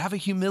about them, that have a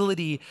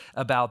humility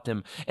about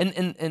them.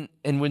 And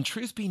when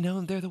truth be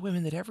known, they're the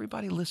women that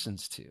everybody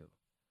listens to,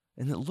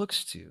 and that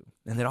looks to,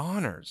 and that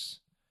honors.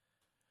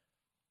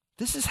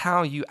 This is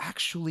how you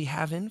actually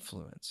have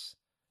influence.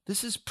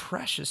 This is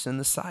precious in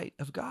the sight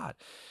of God.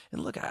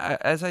 And look,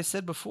 as I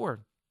said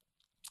before,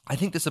 I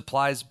think this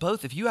applies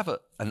both if you have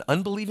an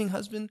unbelieving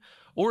husband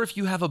or if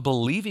you have a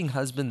believing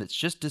husband that's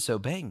just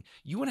disobeying.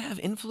 You want to have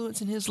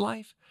influence in his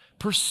life?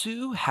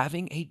 Pursue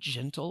having a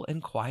gentle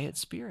and quiet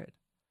spirit.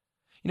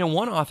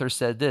 One author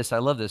said this, I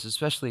love this,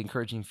 especially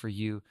encouraging for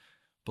you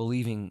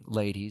believing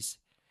ladies.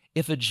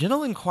 If a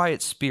gentle and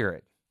quiet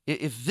spirit,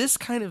 if this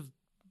kind of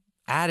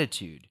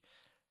attitude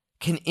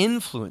can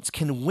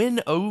win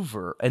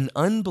over an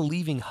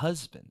unbelieving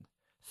husband,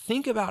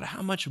 think about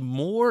how much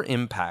more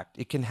impact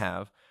it can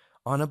have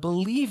on a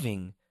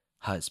believing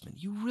husband.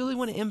 You really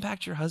want to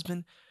impact your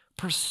husband?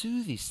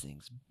 Pursue these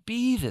things.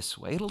 Be this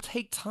way. It'll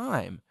take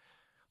time,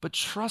 but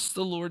trust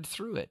the Lord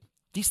through it.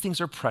 These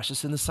things are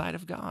precious in the sight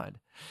of God.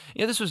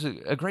 This was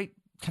a great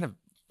kind of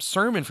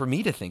sermon for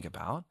me to think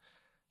about.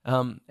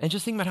 And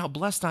just think about how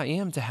blessed I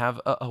am to have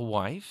a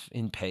wife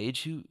in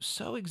Paige who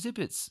so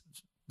exhibits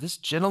this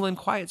gentle and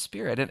quiet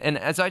spirit. And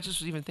as I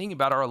just was even thinking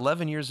about our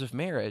 11 years of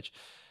marriage,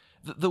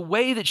 the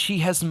way that she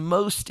has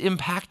most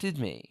impacted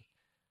me,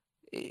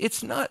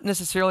 it's not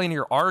necessarily in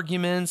your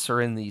arguments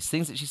or in these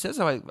things that she says.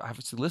 I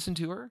obviously listen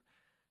to her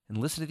and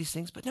listen to these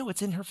things, but no,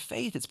 it's in her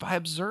faith. It's by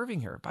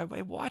observing her, by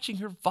watching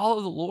her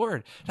follow the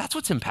Lord. That's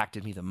what's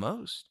impacted me the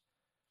most.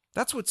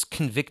 That's what's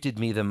convicted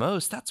me the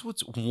most. That's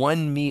what's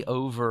won me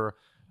over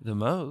the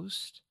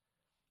most.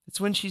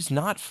 It's when she's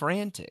not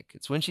frantic.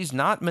 It's when she's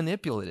not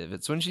manipulative.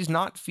 It's when she's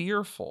not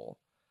fearful.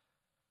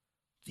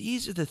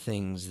 These are the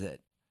things that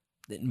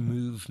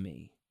move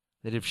me,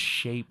 that have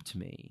shaped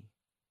me,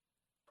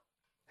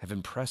 have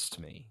impressed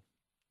me.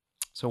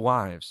 So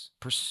wives,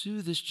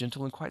 pursue this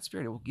gentle and quiet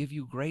spirit. It will give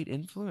you great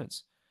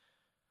influence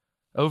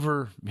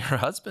over your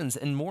husbands.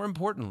 And more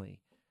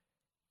importantly,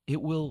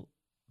 it will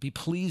be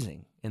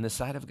pleasing in the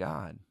sight of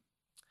God.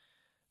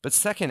 But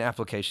second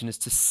application is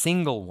to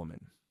single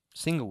women.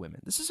 Single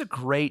women. This is a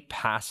great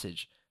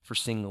passage for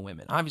single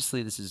women.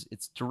 Obviously,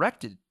 it's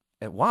directed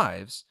at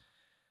wives,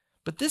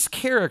 but this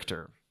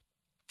character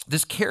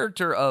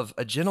of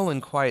a gentle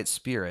and quiet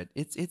spirit,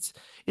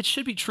 it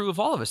should be true of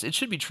all of us. It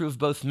should be true of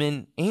both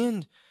men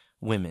and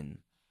women.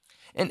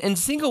 And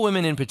single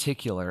women in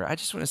particular, I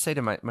just want to say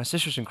to my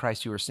sisters in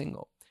Christ who are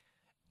single,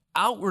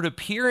 outward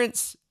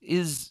appearance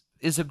is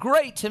a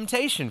great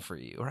temptation for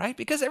you, right?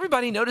 Because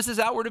everybody notices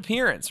outward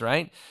appearance,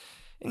 right?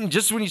 And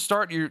just when you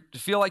start, you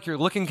feel like you're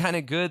looking kind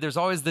of good, there's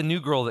always the new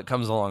girl that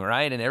comes along,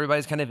 right? And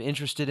everybody's kind of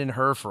interested in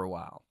her for a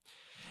while.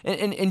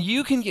 And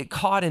you can get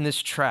caught in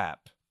this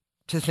trap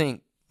to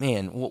think,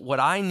 man, what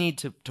I need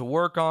to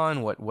work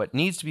on, what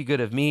needs to be good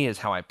of me is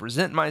how I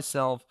present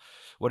myself,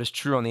 what is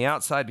true on the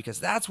outside, because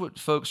that's what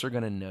folks are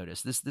going to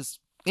notice. This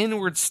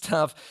inward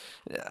stuff,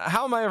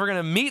 how am I ever going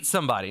to meet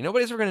somebody?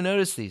 Nobody's ever going to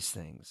notice these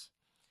things.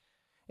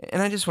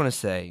 And I just want to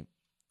say,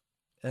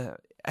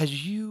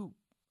 as you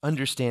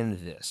understand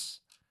this,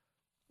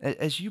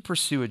 as you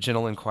pursue a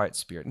gentle and quiet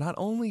spirit, not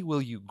only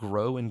will you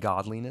grow in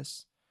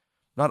godliness,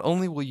 not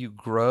only will you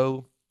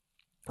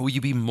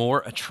be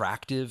more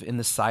attractive in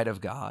the sight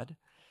of God,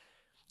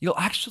 you'll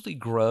actually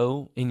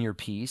grow in your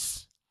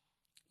peace.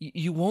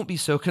 You won't be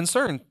so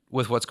concerned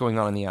with what's going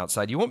on the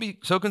outside. You won't be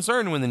so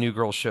concerned when the new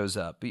girl shows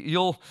up.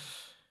 You'll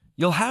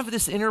have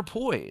this inner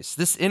poise,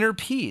 this inner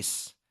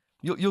peace.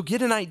 You'll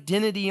get an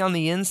identity on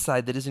the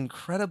inside that is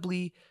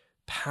incredibly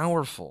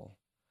powerful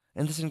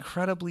and that's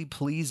incredibly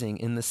pleasing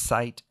in the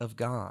sight of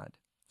God.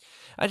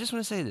 I just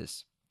want to say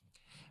this.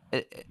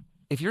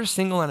 If you're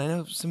single, and I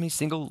know so many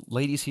single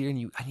ladies here, and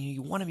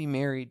you want to be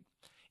married,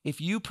 if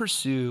you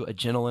pursue a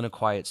gentle and a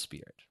quiet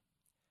spirit,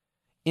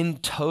 in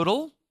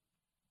total,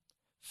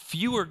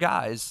 fewer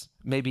guys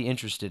may be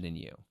interested in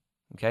you.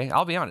 Okay?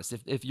 I'll be honest.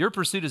 If your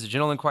pursuit is a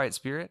gentle and quiet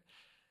spirit,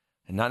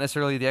 and not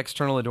necessarily the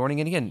external adorning,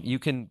 and again, you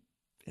can,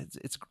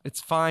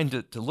 it's fine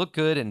to look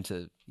good and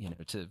to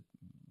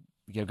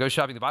go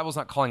shopping. The Bible's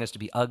not calling us to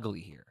be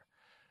ugly here.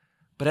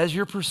 But as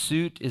your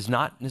pursuit is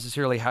not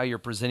necessarily how you're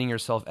presenting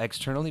yourself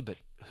externally, but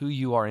who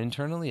you are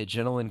internally, a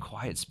gentle and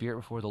quiet spirit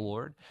before the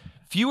Lord,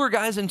 fewer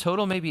guys in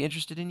total may be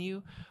interested in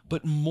you,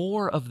 but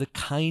more of the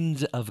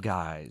kinds of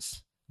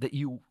guys that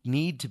you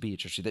need to be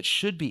interested, that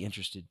should be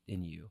interested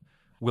in you,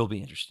 will be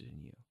interested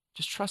in you.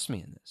 Just trust me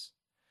in this.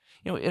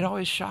 It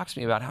always shocks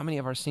me about how many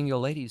of our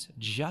single ladies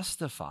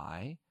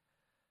justify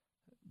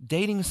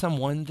dating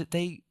someone that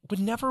they would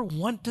never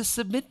want to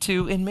submit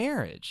to in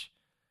marriage,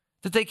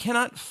 that they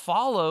cannot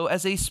follow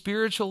as a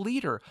spiritual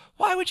leader.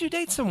 Why would you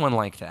date someone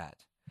like that?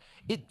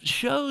 It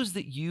shows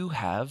that you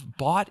have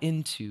bought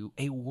into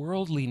a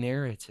worldly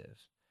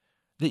narrative,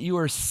 that you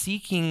are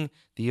seeking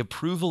the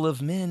approval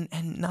of men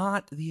and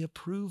not the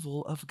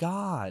approval of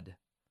God.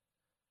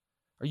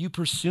 Are you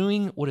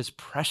pursuing what is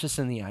precious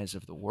in the eyes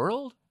of the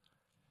world?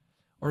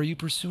 Or are you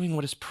pursuing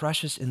what is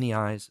precious in the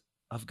eyes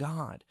of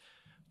God?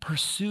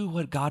 Pursue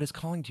what God is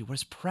calling to, what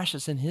is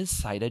precious in his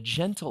sight, a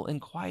gentle and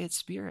quiet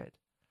spirit.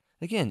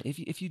 Again,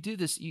 if you do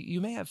this,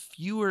 you may have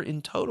fewer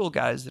in total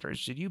guys that are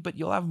interested in you, but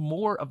you'll have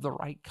more of the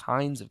right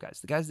kinds of guys,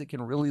 the guys that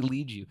can really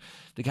lead you,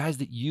 the guys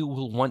that you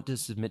will want to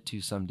submit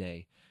to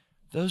someday.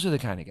 Those are the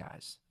kind of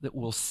guys that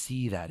will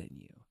see that in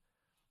you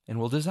and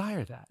will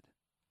desire that.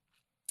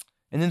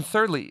 And then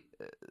thirdly,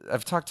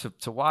 I've talked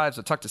to wives,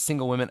 I've talked to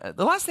single women.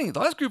 The last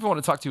group I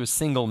want to talk to is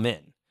single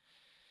men.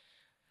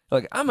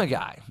 Look, I'm a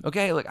guy,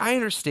 okay? Look, I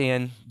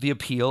understand the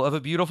appeal of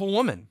a beautiful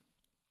woman.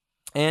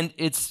 And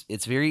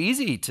it's very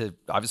easy to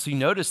obviously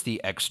notice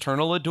the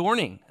external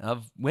adorning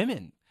of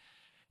women.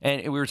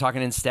 And we were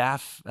talking in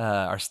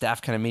our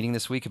staff kind of meeting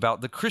this week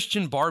about the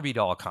Christian Barbie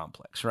doll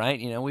complex, right?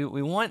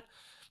 We want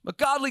a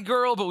godly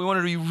girl, but we want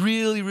her to be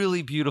really,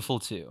 really beautiful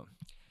too.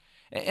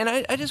 And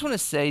I just want to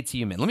say to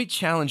you men, let me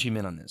challenge you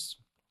men on this.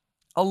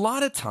 A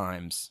lot of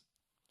times,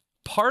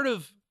 part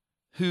of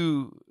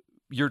who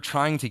you're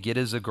trying to get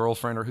as a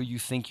girlfriend or who you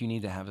think you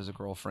need to have as a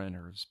girlfriend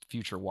or as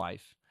future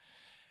wife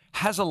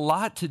has a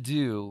lot to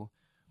do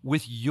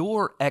with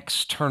your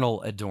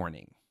external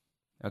adorning,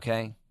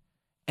 okay?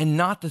 And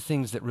not the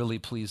things that really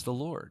please the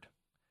Lord.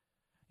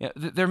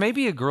 There may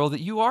be a girl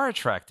that you are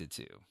attracted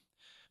to,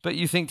 but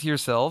you think to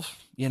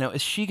yourself,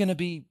 is she going to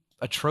be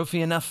a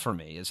trophy enough for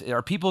me?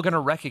 Are people going to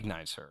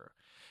recognize her?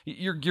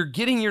 You're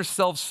getting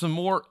yourself some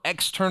more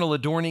external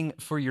adorning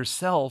for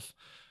yourself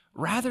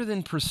rather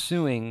than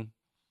pursuing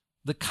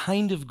the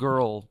kind of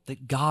girl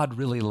that God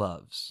really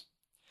loves.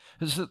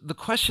 So the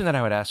question that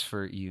I would ask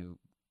for you,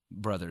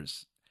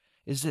 brothers,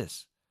 is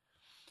this: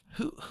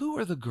 who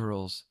are the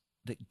girls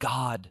that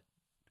God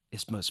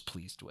is most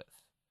pleased with?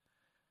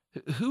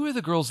 Who are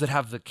the girls that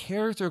have the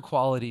character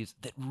qualities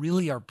that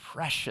really are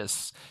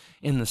precious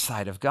in the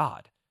sight of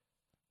God?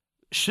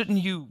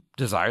 Shouldn't you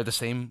desire the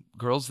same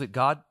girls that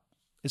God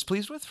is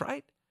pleased with,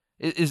 right?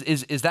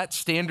 Is that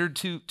standard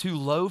too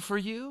low for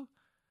you?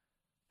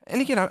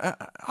 And again,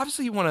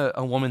 obviously you want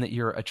a woman that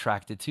you're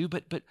attracted to,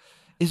 but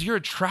is your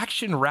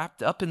attraction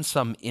wrapped up in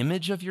some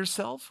image of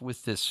yourself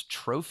with this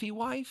trophy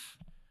wife?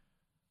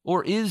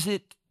 Or is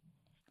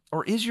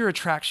your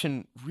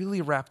attraction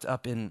really wrapped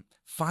up in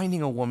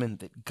finding a woman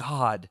that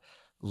God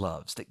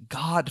loves, that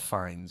God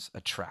finds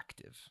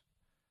attractive?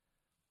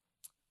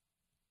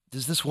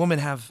 Does this woman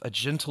have a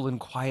gentle and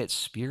quiet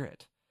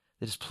spirit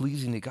that is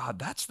pleasing to God?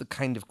 That's the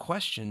kind of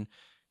question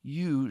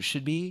you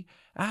should be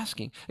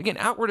asking. Again,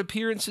 outward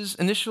appearances,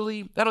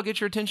 initially, that'll get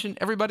your attention.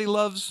 Everybody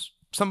loves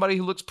somebody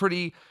who looks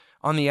pretty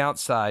on the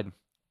outside.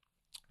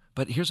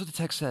 But here's what the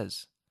text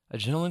says: a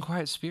gentle and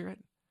quiet spirit,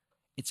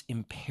 it's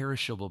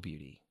imperishable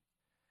beauty.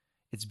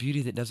 It's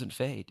beauty that doesn't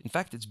fade. In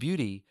fact, it's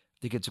beauty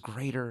that gets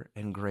greater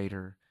and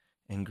greater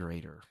and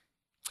greater.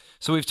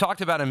 So we've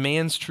talked about a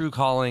man's true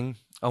calling,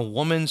 a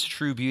woman's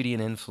true beauty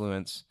and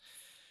influence.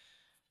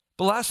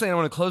 But last thing I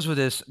want to close with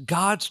is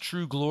God's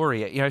true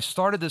glory. I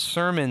started this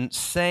sermon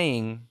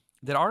saying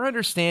that our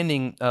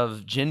understanding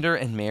of gender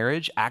and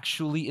marriage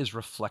actually is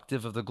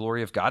reflective of the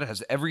glory of God. It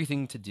has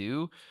everything to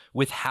do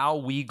with how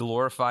we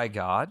glorify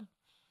God.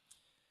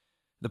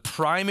 The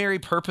primary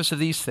purpose of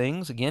these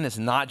things, again, is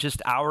not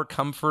just our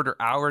comfort or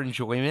our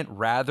enjoyment.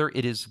 Rather,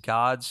 it is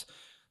God's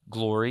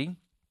glory.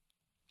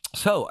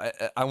 So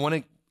I want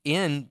to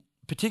end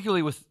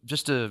particularly with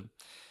just an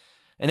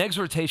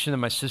exhortation of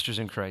my sisters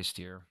in Christ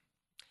here.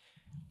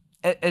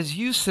 As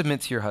you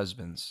submit to your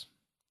husbands,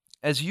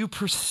 as you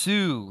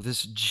pursue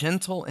this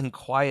gentle and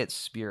quiet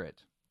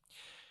spirit,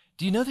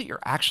 do you know that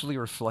you're actually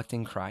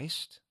reflecting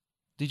Christ?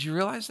 Did you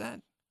realize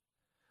that?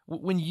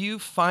 When you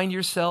find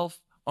yourself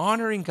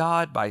honoring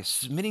God by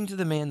submitting to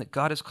the man that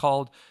God has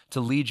called to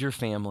lead your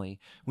family,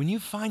 when you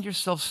find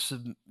yourself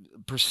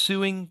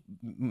pursuing,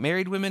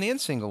 married women and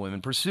single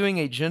women, pursuing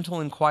a gentle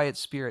and quiet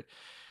spirit,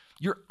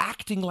 you're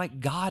acting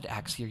like God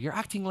acts here. You're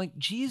acting like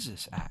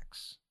Jesus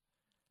acts.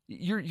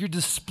 You're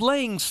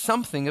displaying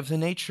something of the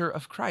nature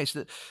of Christ.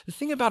 The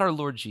thing about our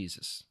Lord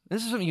Jesus,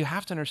 this is something you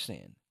have to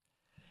understand.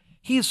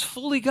 He is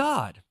fully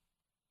God.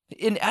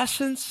 In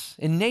essence,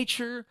 in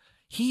nature,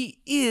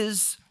 he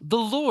is the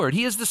Lord.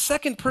 He is the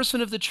second person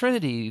of the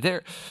Trinity.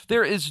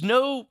 There is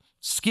no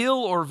skill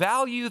or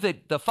value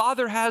that the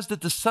Father has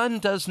that the Son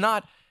does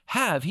not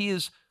have. He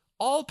is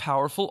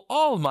all-powerful,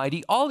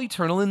 almighty,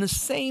 all-eternal in the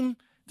same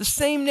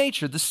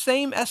nature, the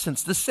same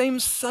essence, the same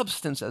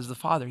substance as the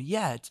Father.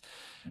 Yet,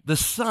 the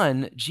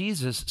Son,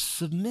 Jesus,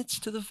 submits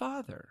to the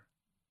Father.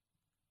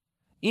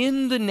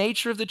 In the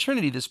nature of the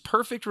Trinity, this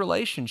perfect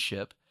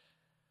relationship,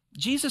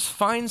 Jesus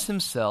finds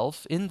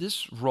himself in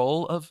this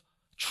role of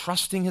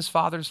trusting his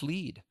Father's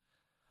lead,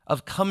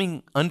 of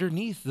coming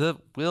underneath the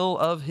will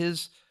of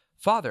his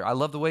Father. I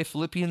love the way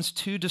Philippians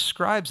 2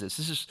 describes this.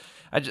 This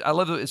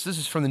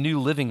is from the New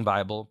Living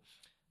Bible.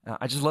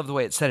 I just love the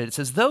way it said it. It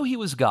says, though he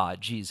was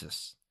God,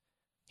 Jesus,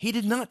 he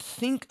did not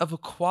think of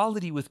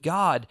equality with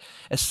God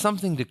as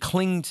something to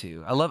cling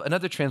to.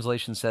 Another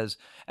translation says,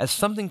 as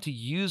something to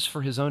use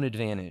for his own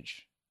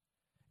advantage.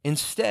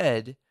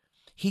 Instead,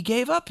 he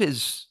gave up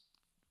his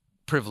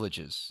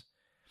privileges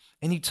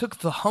and he took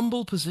the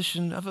humble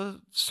position of a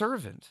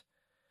servant,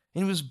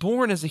 and he was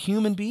born as a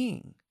human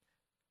being.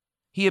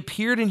 He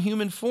appeared in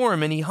human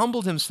form and he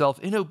humbled himself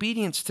in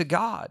obedience to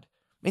God,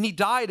 and he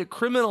died a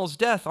criminal's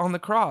death on the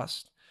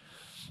cross.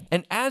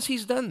 And as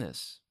he's done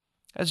this,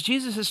 as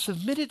Jesus has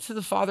submitted to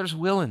the Father's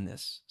will in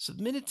this,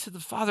 submitted to the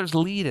Father's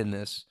lead in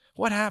this,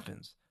 what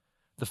happens?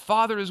 The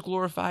Father is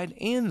glorified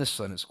and the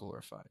Son is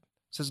glorified.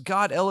 It says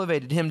God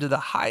elevated him to the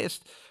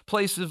highest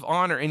place of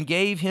honor and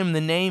gave him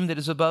the name that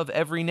is above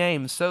every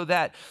name, so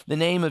that the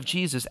name of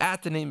Jesus,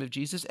 at the name of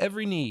Jesus,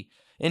 every knee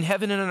in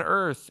heaven and on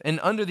earth and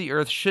under the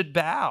earth should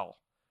bow,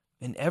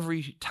 and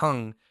every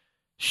tongue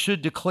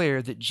should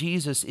declare that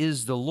Jesus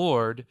is the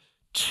Lord,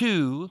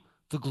 to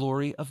the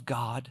glory of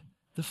God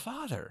the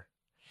Father.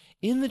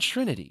 In the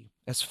Trinity,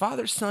 as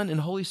Father, Son,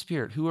 and Holy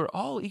Spirit, who are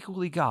all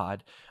equally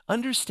God,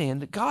 understand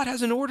that God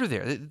has an order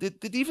there.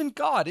 That even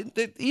God,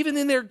 that even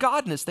in their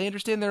godness, they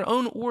understand their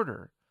own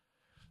order.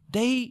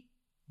 They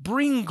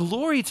bring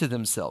glory to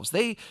themselves.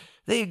 They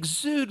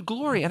exude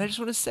glory. And I just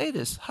want to say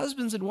this,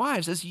 husbands and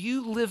wives, as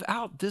you live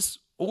out this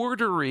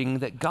ordering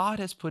that God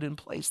has put in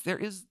place. There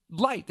is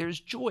light, there is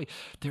joy,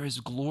 there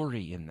is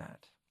glory in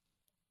that.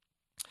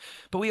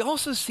 But we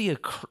also see a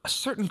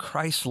certain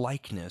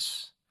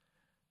Christ-likeness,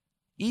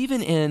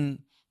 even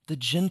in the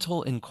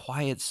gentle and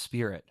quiet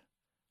spirit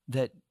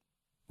that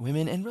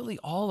women, and really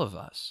all of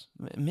us,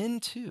 men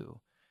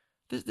too,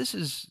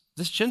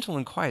 this gentle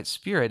and quiet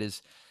spirit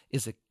is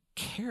a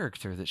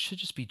character that should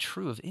just be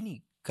true of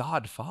any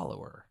God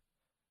follower.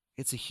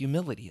 It's a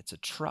humility, it's a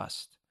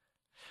trust.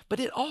 But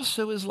it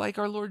also is like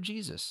our Lord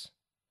Jesus.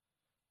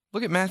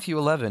 Look at Matthew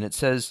 11. It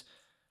says,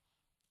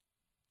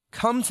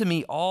 "Come to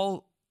me,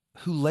 all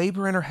who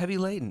labor and are heavy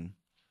laden,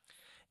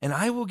 and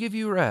I will give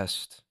you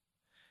rest.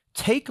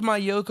 Take my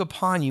yoke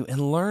upon you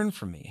and learn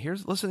from me."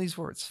 Listen to these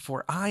words.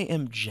 "For I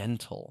am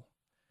gentle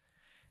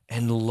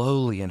and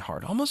lowly in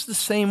heart." Almost the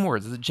same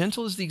words. The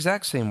gentle is the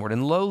exact same word.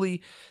 And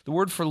lowly, the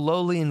word for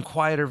lowly and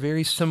quiet are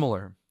very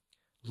similar.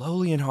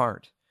 Lowly in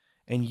heart,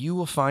 and you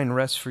will find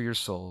rest for your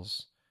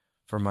souls.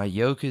 For my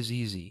yoke is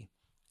easy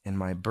and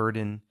my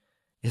burden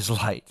is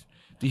light.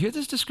 Do you hear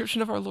this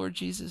description of our Lord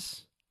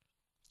Jesus?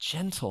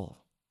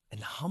 Gentle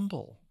and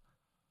humble.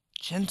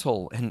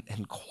 Gentle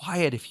and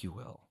quiet, if you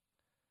will.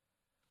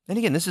 And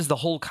again, this is the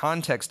whole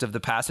context of the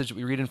passage that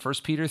we read in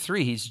 1 Peter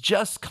 3. He's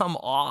just come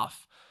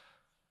off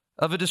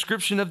of a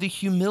description of the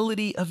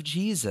humility of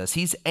Jesus.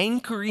 He's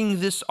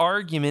anchoring this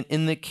argument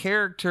in the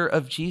character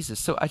of Jesus.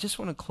 So I just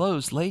want to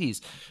close,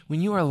 ladies,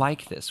 when you are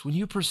like this, when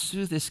you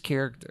pursue this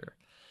character,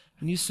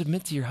 when you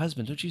submit to your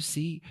husband, don't you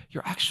see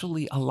you're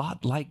actually a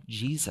lot like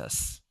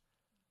Jesus?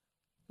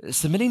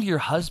 Submitting to your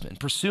husband,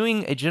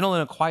 pursuing a gentle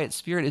and a quiet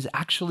spirit is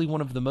actually one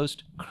of the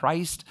most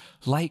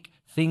Christ-like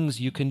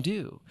things you can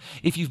do.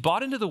 If you've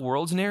bought into the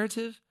world's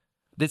narrative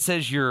that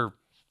says your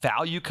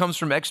value comes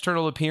from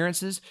external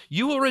appearances,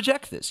 you will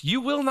reject this.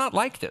 You will not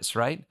like this,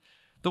 right?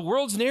 The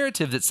world's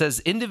narrative that says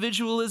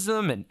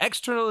individualism and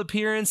external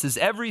appearance is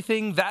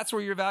everything, that's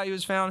where your value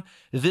is found,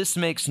 this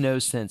makes no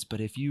sense.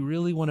 But if you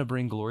really want to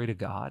bring glory to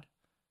God,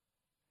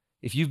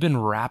 if you've been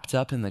wrapped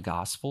up in the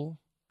gospel,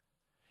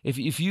 if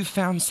you've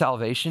found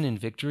salvation and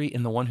victory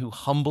in the one who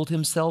humbled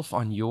himself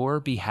on your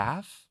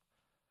behalf,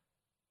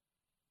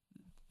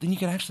 then you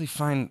can actually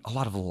find a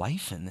lot of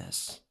life in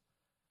this.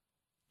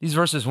 These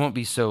verses won't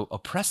be so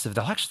oppressive.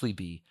 They'll actually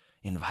be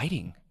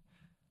inviting.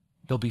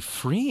 They'll be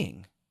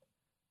freeing.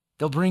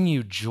 They'll bring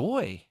you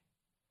joy.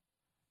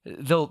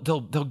 They'll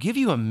give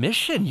you a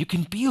mission. You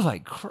can be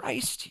like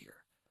Christ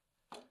here.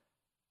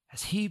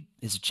 As he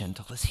is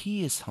gentle, as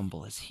he is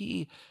humble, as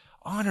he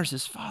honors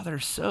his Father,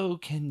 so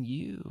can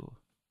you.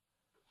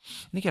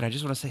 And again, I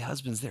just want to say,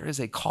 husbands, there is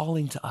a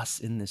calling to us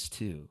in this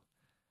too.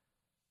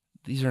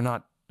 These are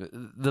not,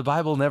 the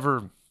Bible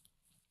never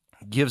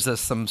gives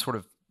us some sort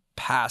of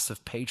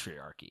passive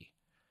patriarchy.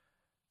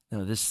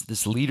 No,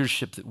 this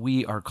leadership that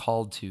we are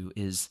called to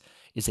is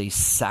a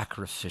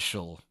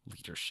sacrificial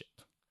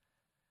leadership.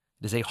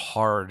 It is a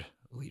hard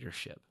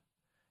leadership.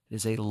 It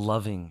is a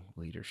loving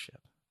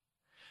leadership.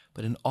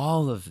 But in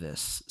all of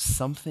this,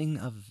 something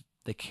of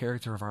the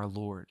character of our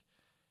Lord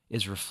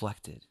is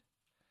reflected,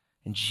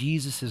 and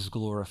Jesus is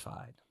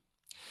glorified.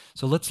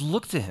 So let's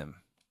look to him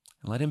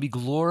and let him be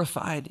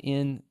glorified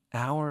in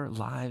our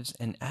lives.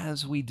 And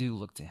as we do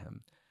look to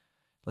him,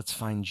 let's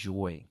find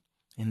joy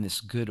in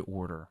this good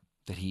order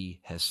that he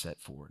has set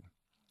forward.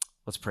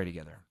 Let's pray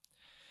together.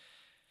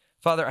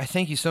 Father, I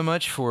thank you so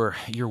much for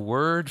your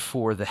word,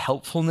 for the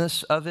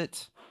helpfulness of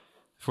it,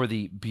 for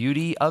the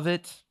beauty of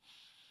it.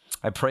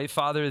 I pray,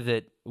 Father,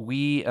 that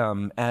we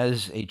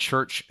as a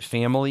church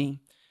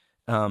family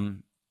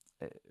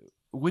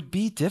would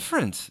be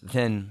different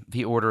than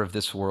the order of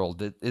this world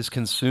that is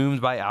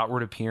consumed by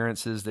outward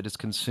appearances, that is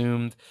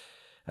consumed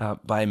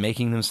by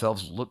making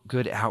themselves look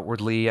good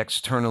outwardly,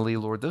 externally,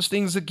 Lord. Those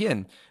things,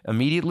 again,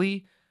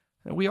 immediately,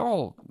 we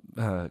all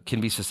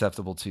can be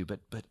susceptible to, but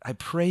I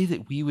pray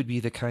that we would be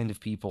the kind of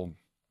people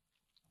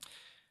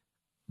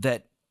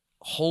that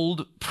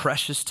hold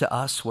precious to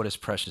us what is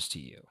precious to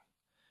you,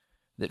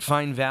 that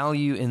find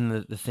value in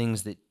the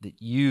things that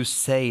you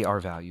say are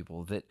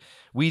valuable, that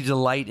we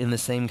delight in the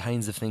same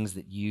kinds of things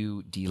that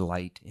you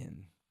delight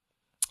in.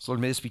 So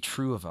Lord, may this be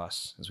true of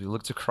us as we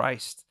look to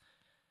Christ,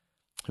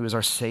 who is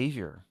our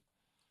Savior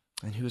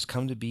and who has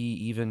come to be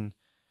even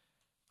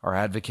our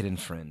advocate and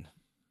friend.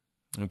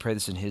 And we pray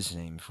this in his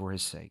name, for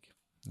his sake.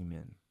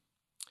 Amen.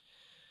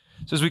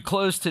 So as we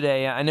close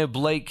today, I know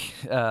Blake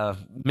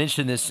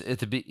mentioned this at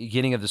the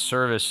beginning of the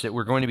service, that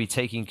we're going to be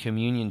taking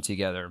communion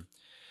together.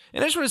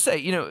 And I just want to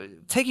say,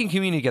 taking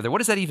communion together, what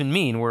does that even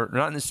mean? We're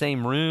not in the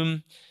same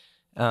room.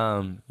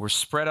 We're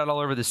spread out all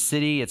over the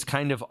city. It's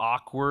kind of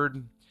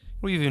awkward.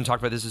 We've even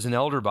talked about this as an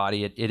elder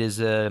body. It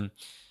is are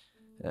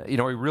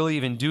we really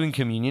even doing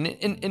communion?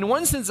 In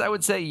one sense, I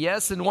would say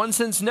yes. In one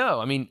sense,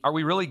 no. I mean, are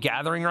we really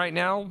gathering right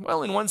now?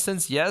 Well, in one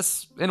sense,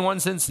 yes. In one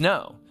sense,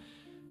 no.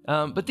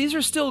 But these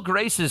are still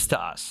graces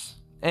to us.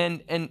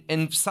 And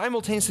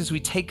simultaneously, as we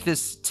take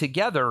this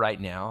together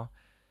right now,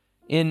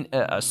 in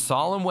a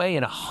solemn way,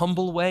 in a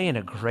humble way, in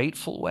a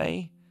grateful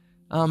way,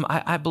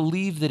 I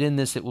believe that in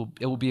this it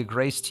will be a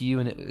grace to you,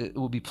 and it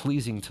will be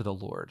pleasing to the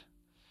Lord.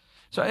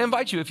 So I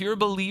invite you, if you're a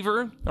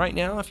believer right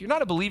now, if you're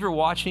not a believer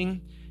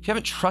watching, if you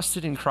haven't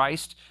trusted in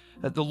Christ,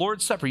 the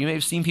Lord's Supper, you may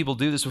have seen people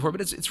do this before, but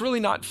it's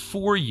really not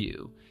for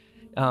you.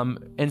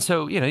 And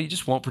so, you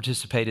just won't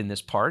participate in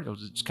this part. You'll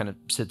just kind of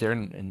sit there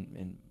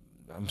and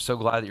I'm so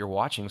glad that you're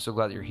watching. I'm so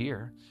glad that you're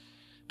here.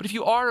 But if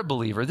you are a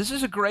believer, this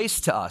is a grace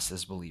to us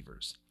as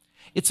believers.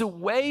 It's a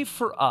way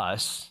for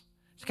us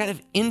to kind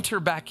of enter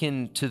back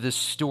into this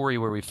story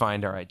where we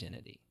find our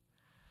identity.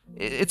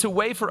 It's a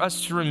way for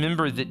us to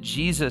remember that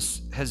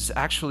Jesus has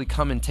actually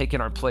come and taken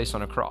our place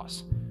on a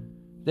cross,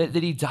 that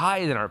he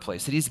died in our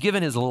place, that he's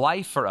given his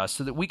life for us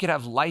so that we could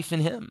have life in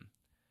him.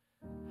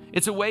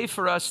 It's a way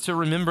for us to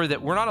remember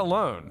that we're not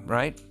alone,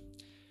 right?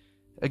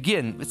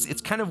 Again,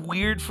 it's kind of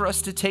weird for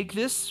us to take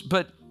this,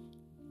 but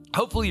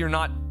hopefully you're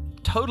not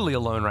totally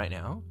alone right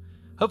now.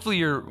 Hopefully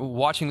you're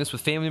watching this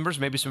with family members,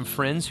 maybe some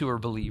friends who are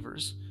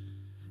believers.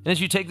 And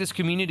as you take this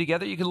communion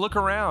together, you can look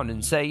around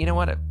and say, you know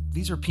what?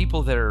 These are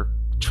people that are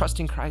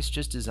trusting Christ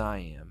just as I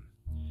am.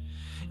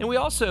 And we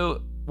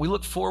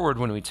look forward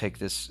when we take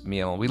this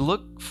meal. We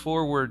look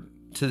forward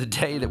to the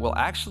day that we'll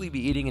actually be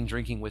eating and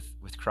drinking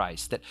with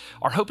Christ, that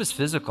our hope is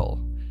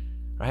physical,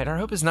 right? Our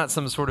hope is not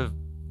some sort of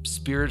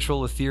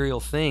spiritual, ethereal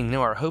thing.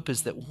 No, our hope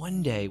is that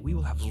one day we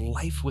will have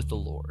life with the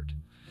Lord.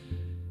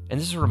 And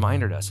this is a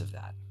reminder to us of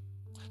that.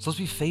 So let's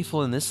be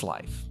faithful in this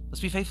life. Let's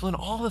be faithful in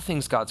all the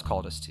things God's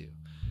called us to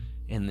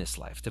in this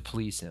life to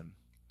please him.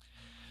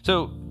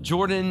 So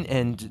Jordan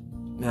and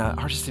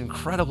are just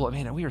incredible.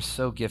 Man, we are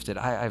so gifted.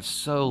 I've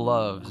so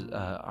loved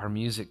our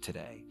music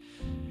today.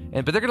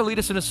 But they're going to lead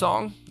us in a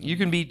song. You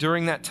can be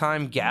during that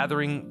time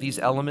gathering these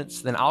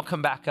elements. Then I'll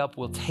come back up.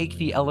 We'll take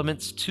the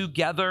elements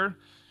together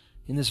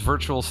in this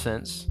virtual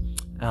sense.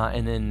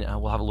 And then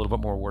we'll have a little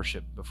bit more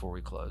worship before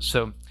we close.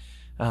 So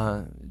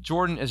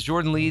Jordan, as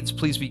Jordan leads,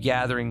 please be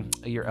gathering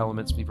your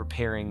elements, be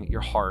preparing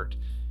your heart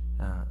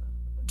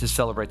to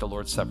celebrate the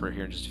Lord's Supper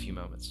here in just a few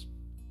moments.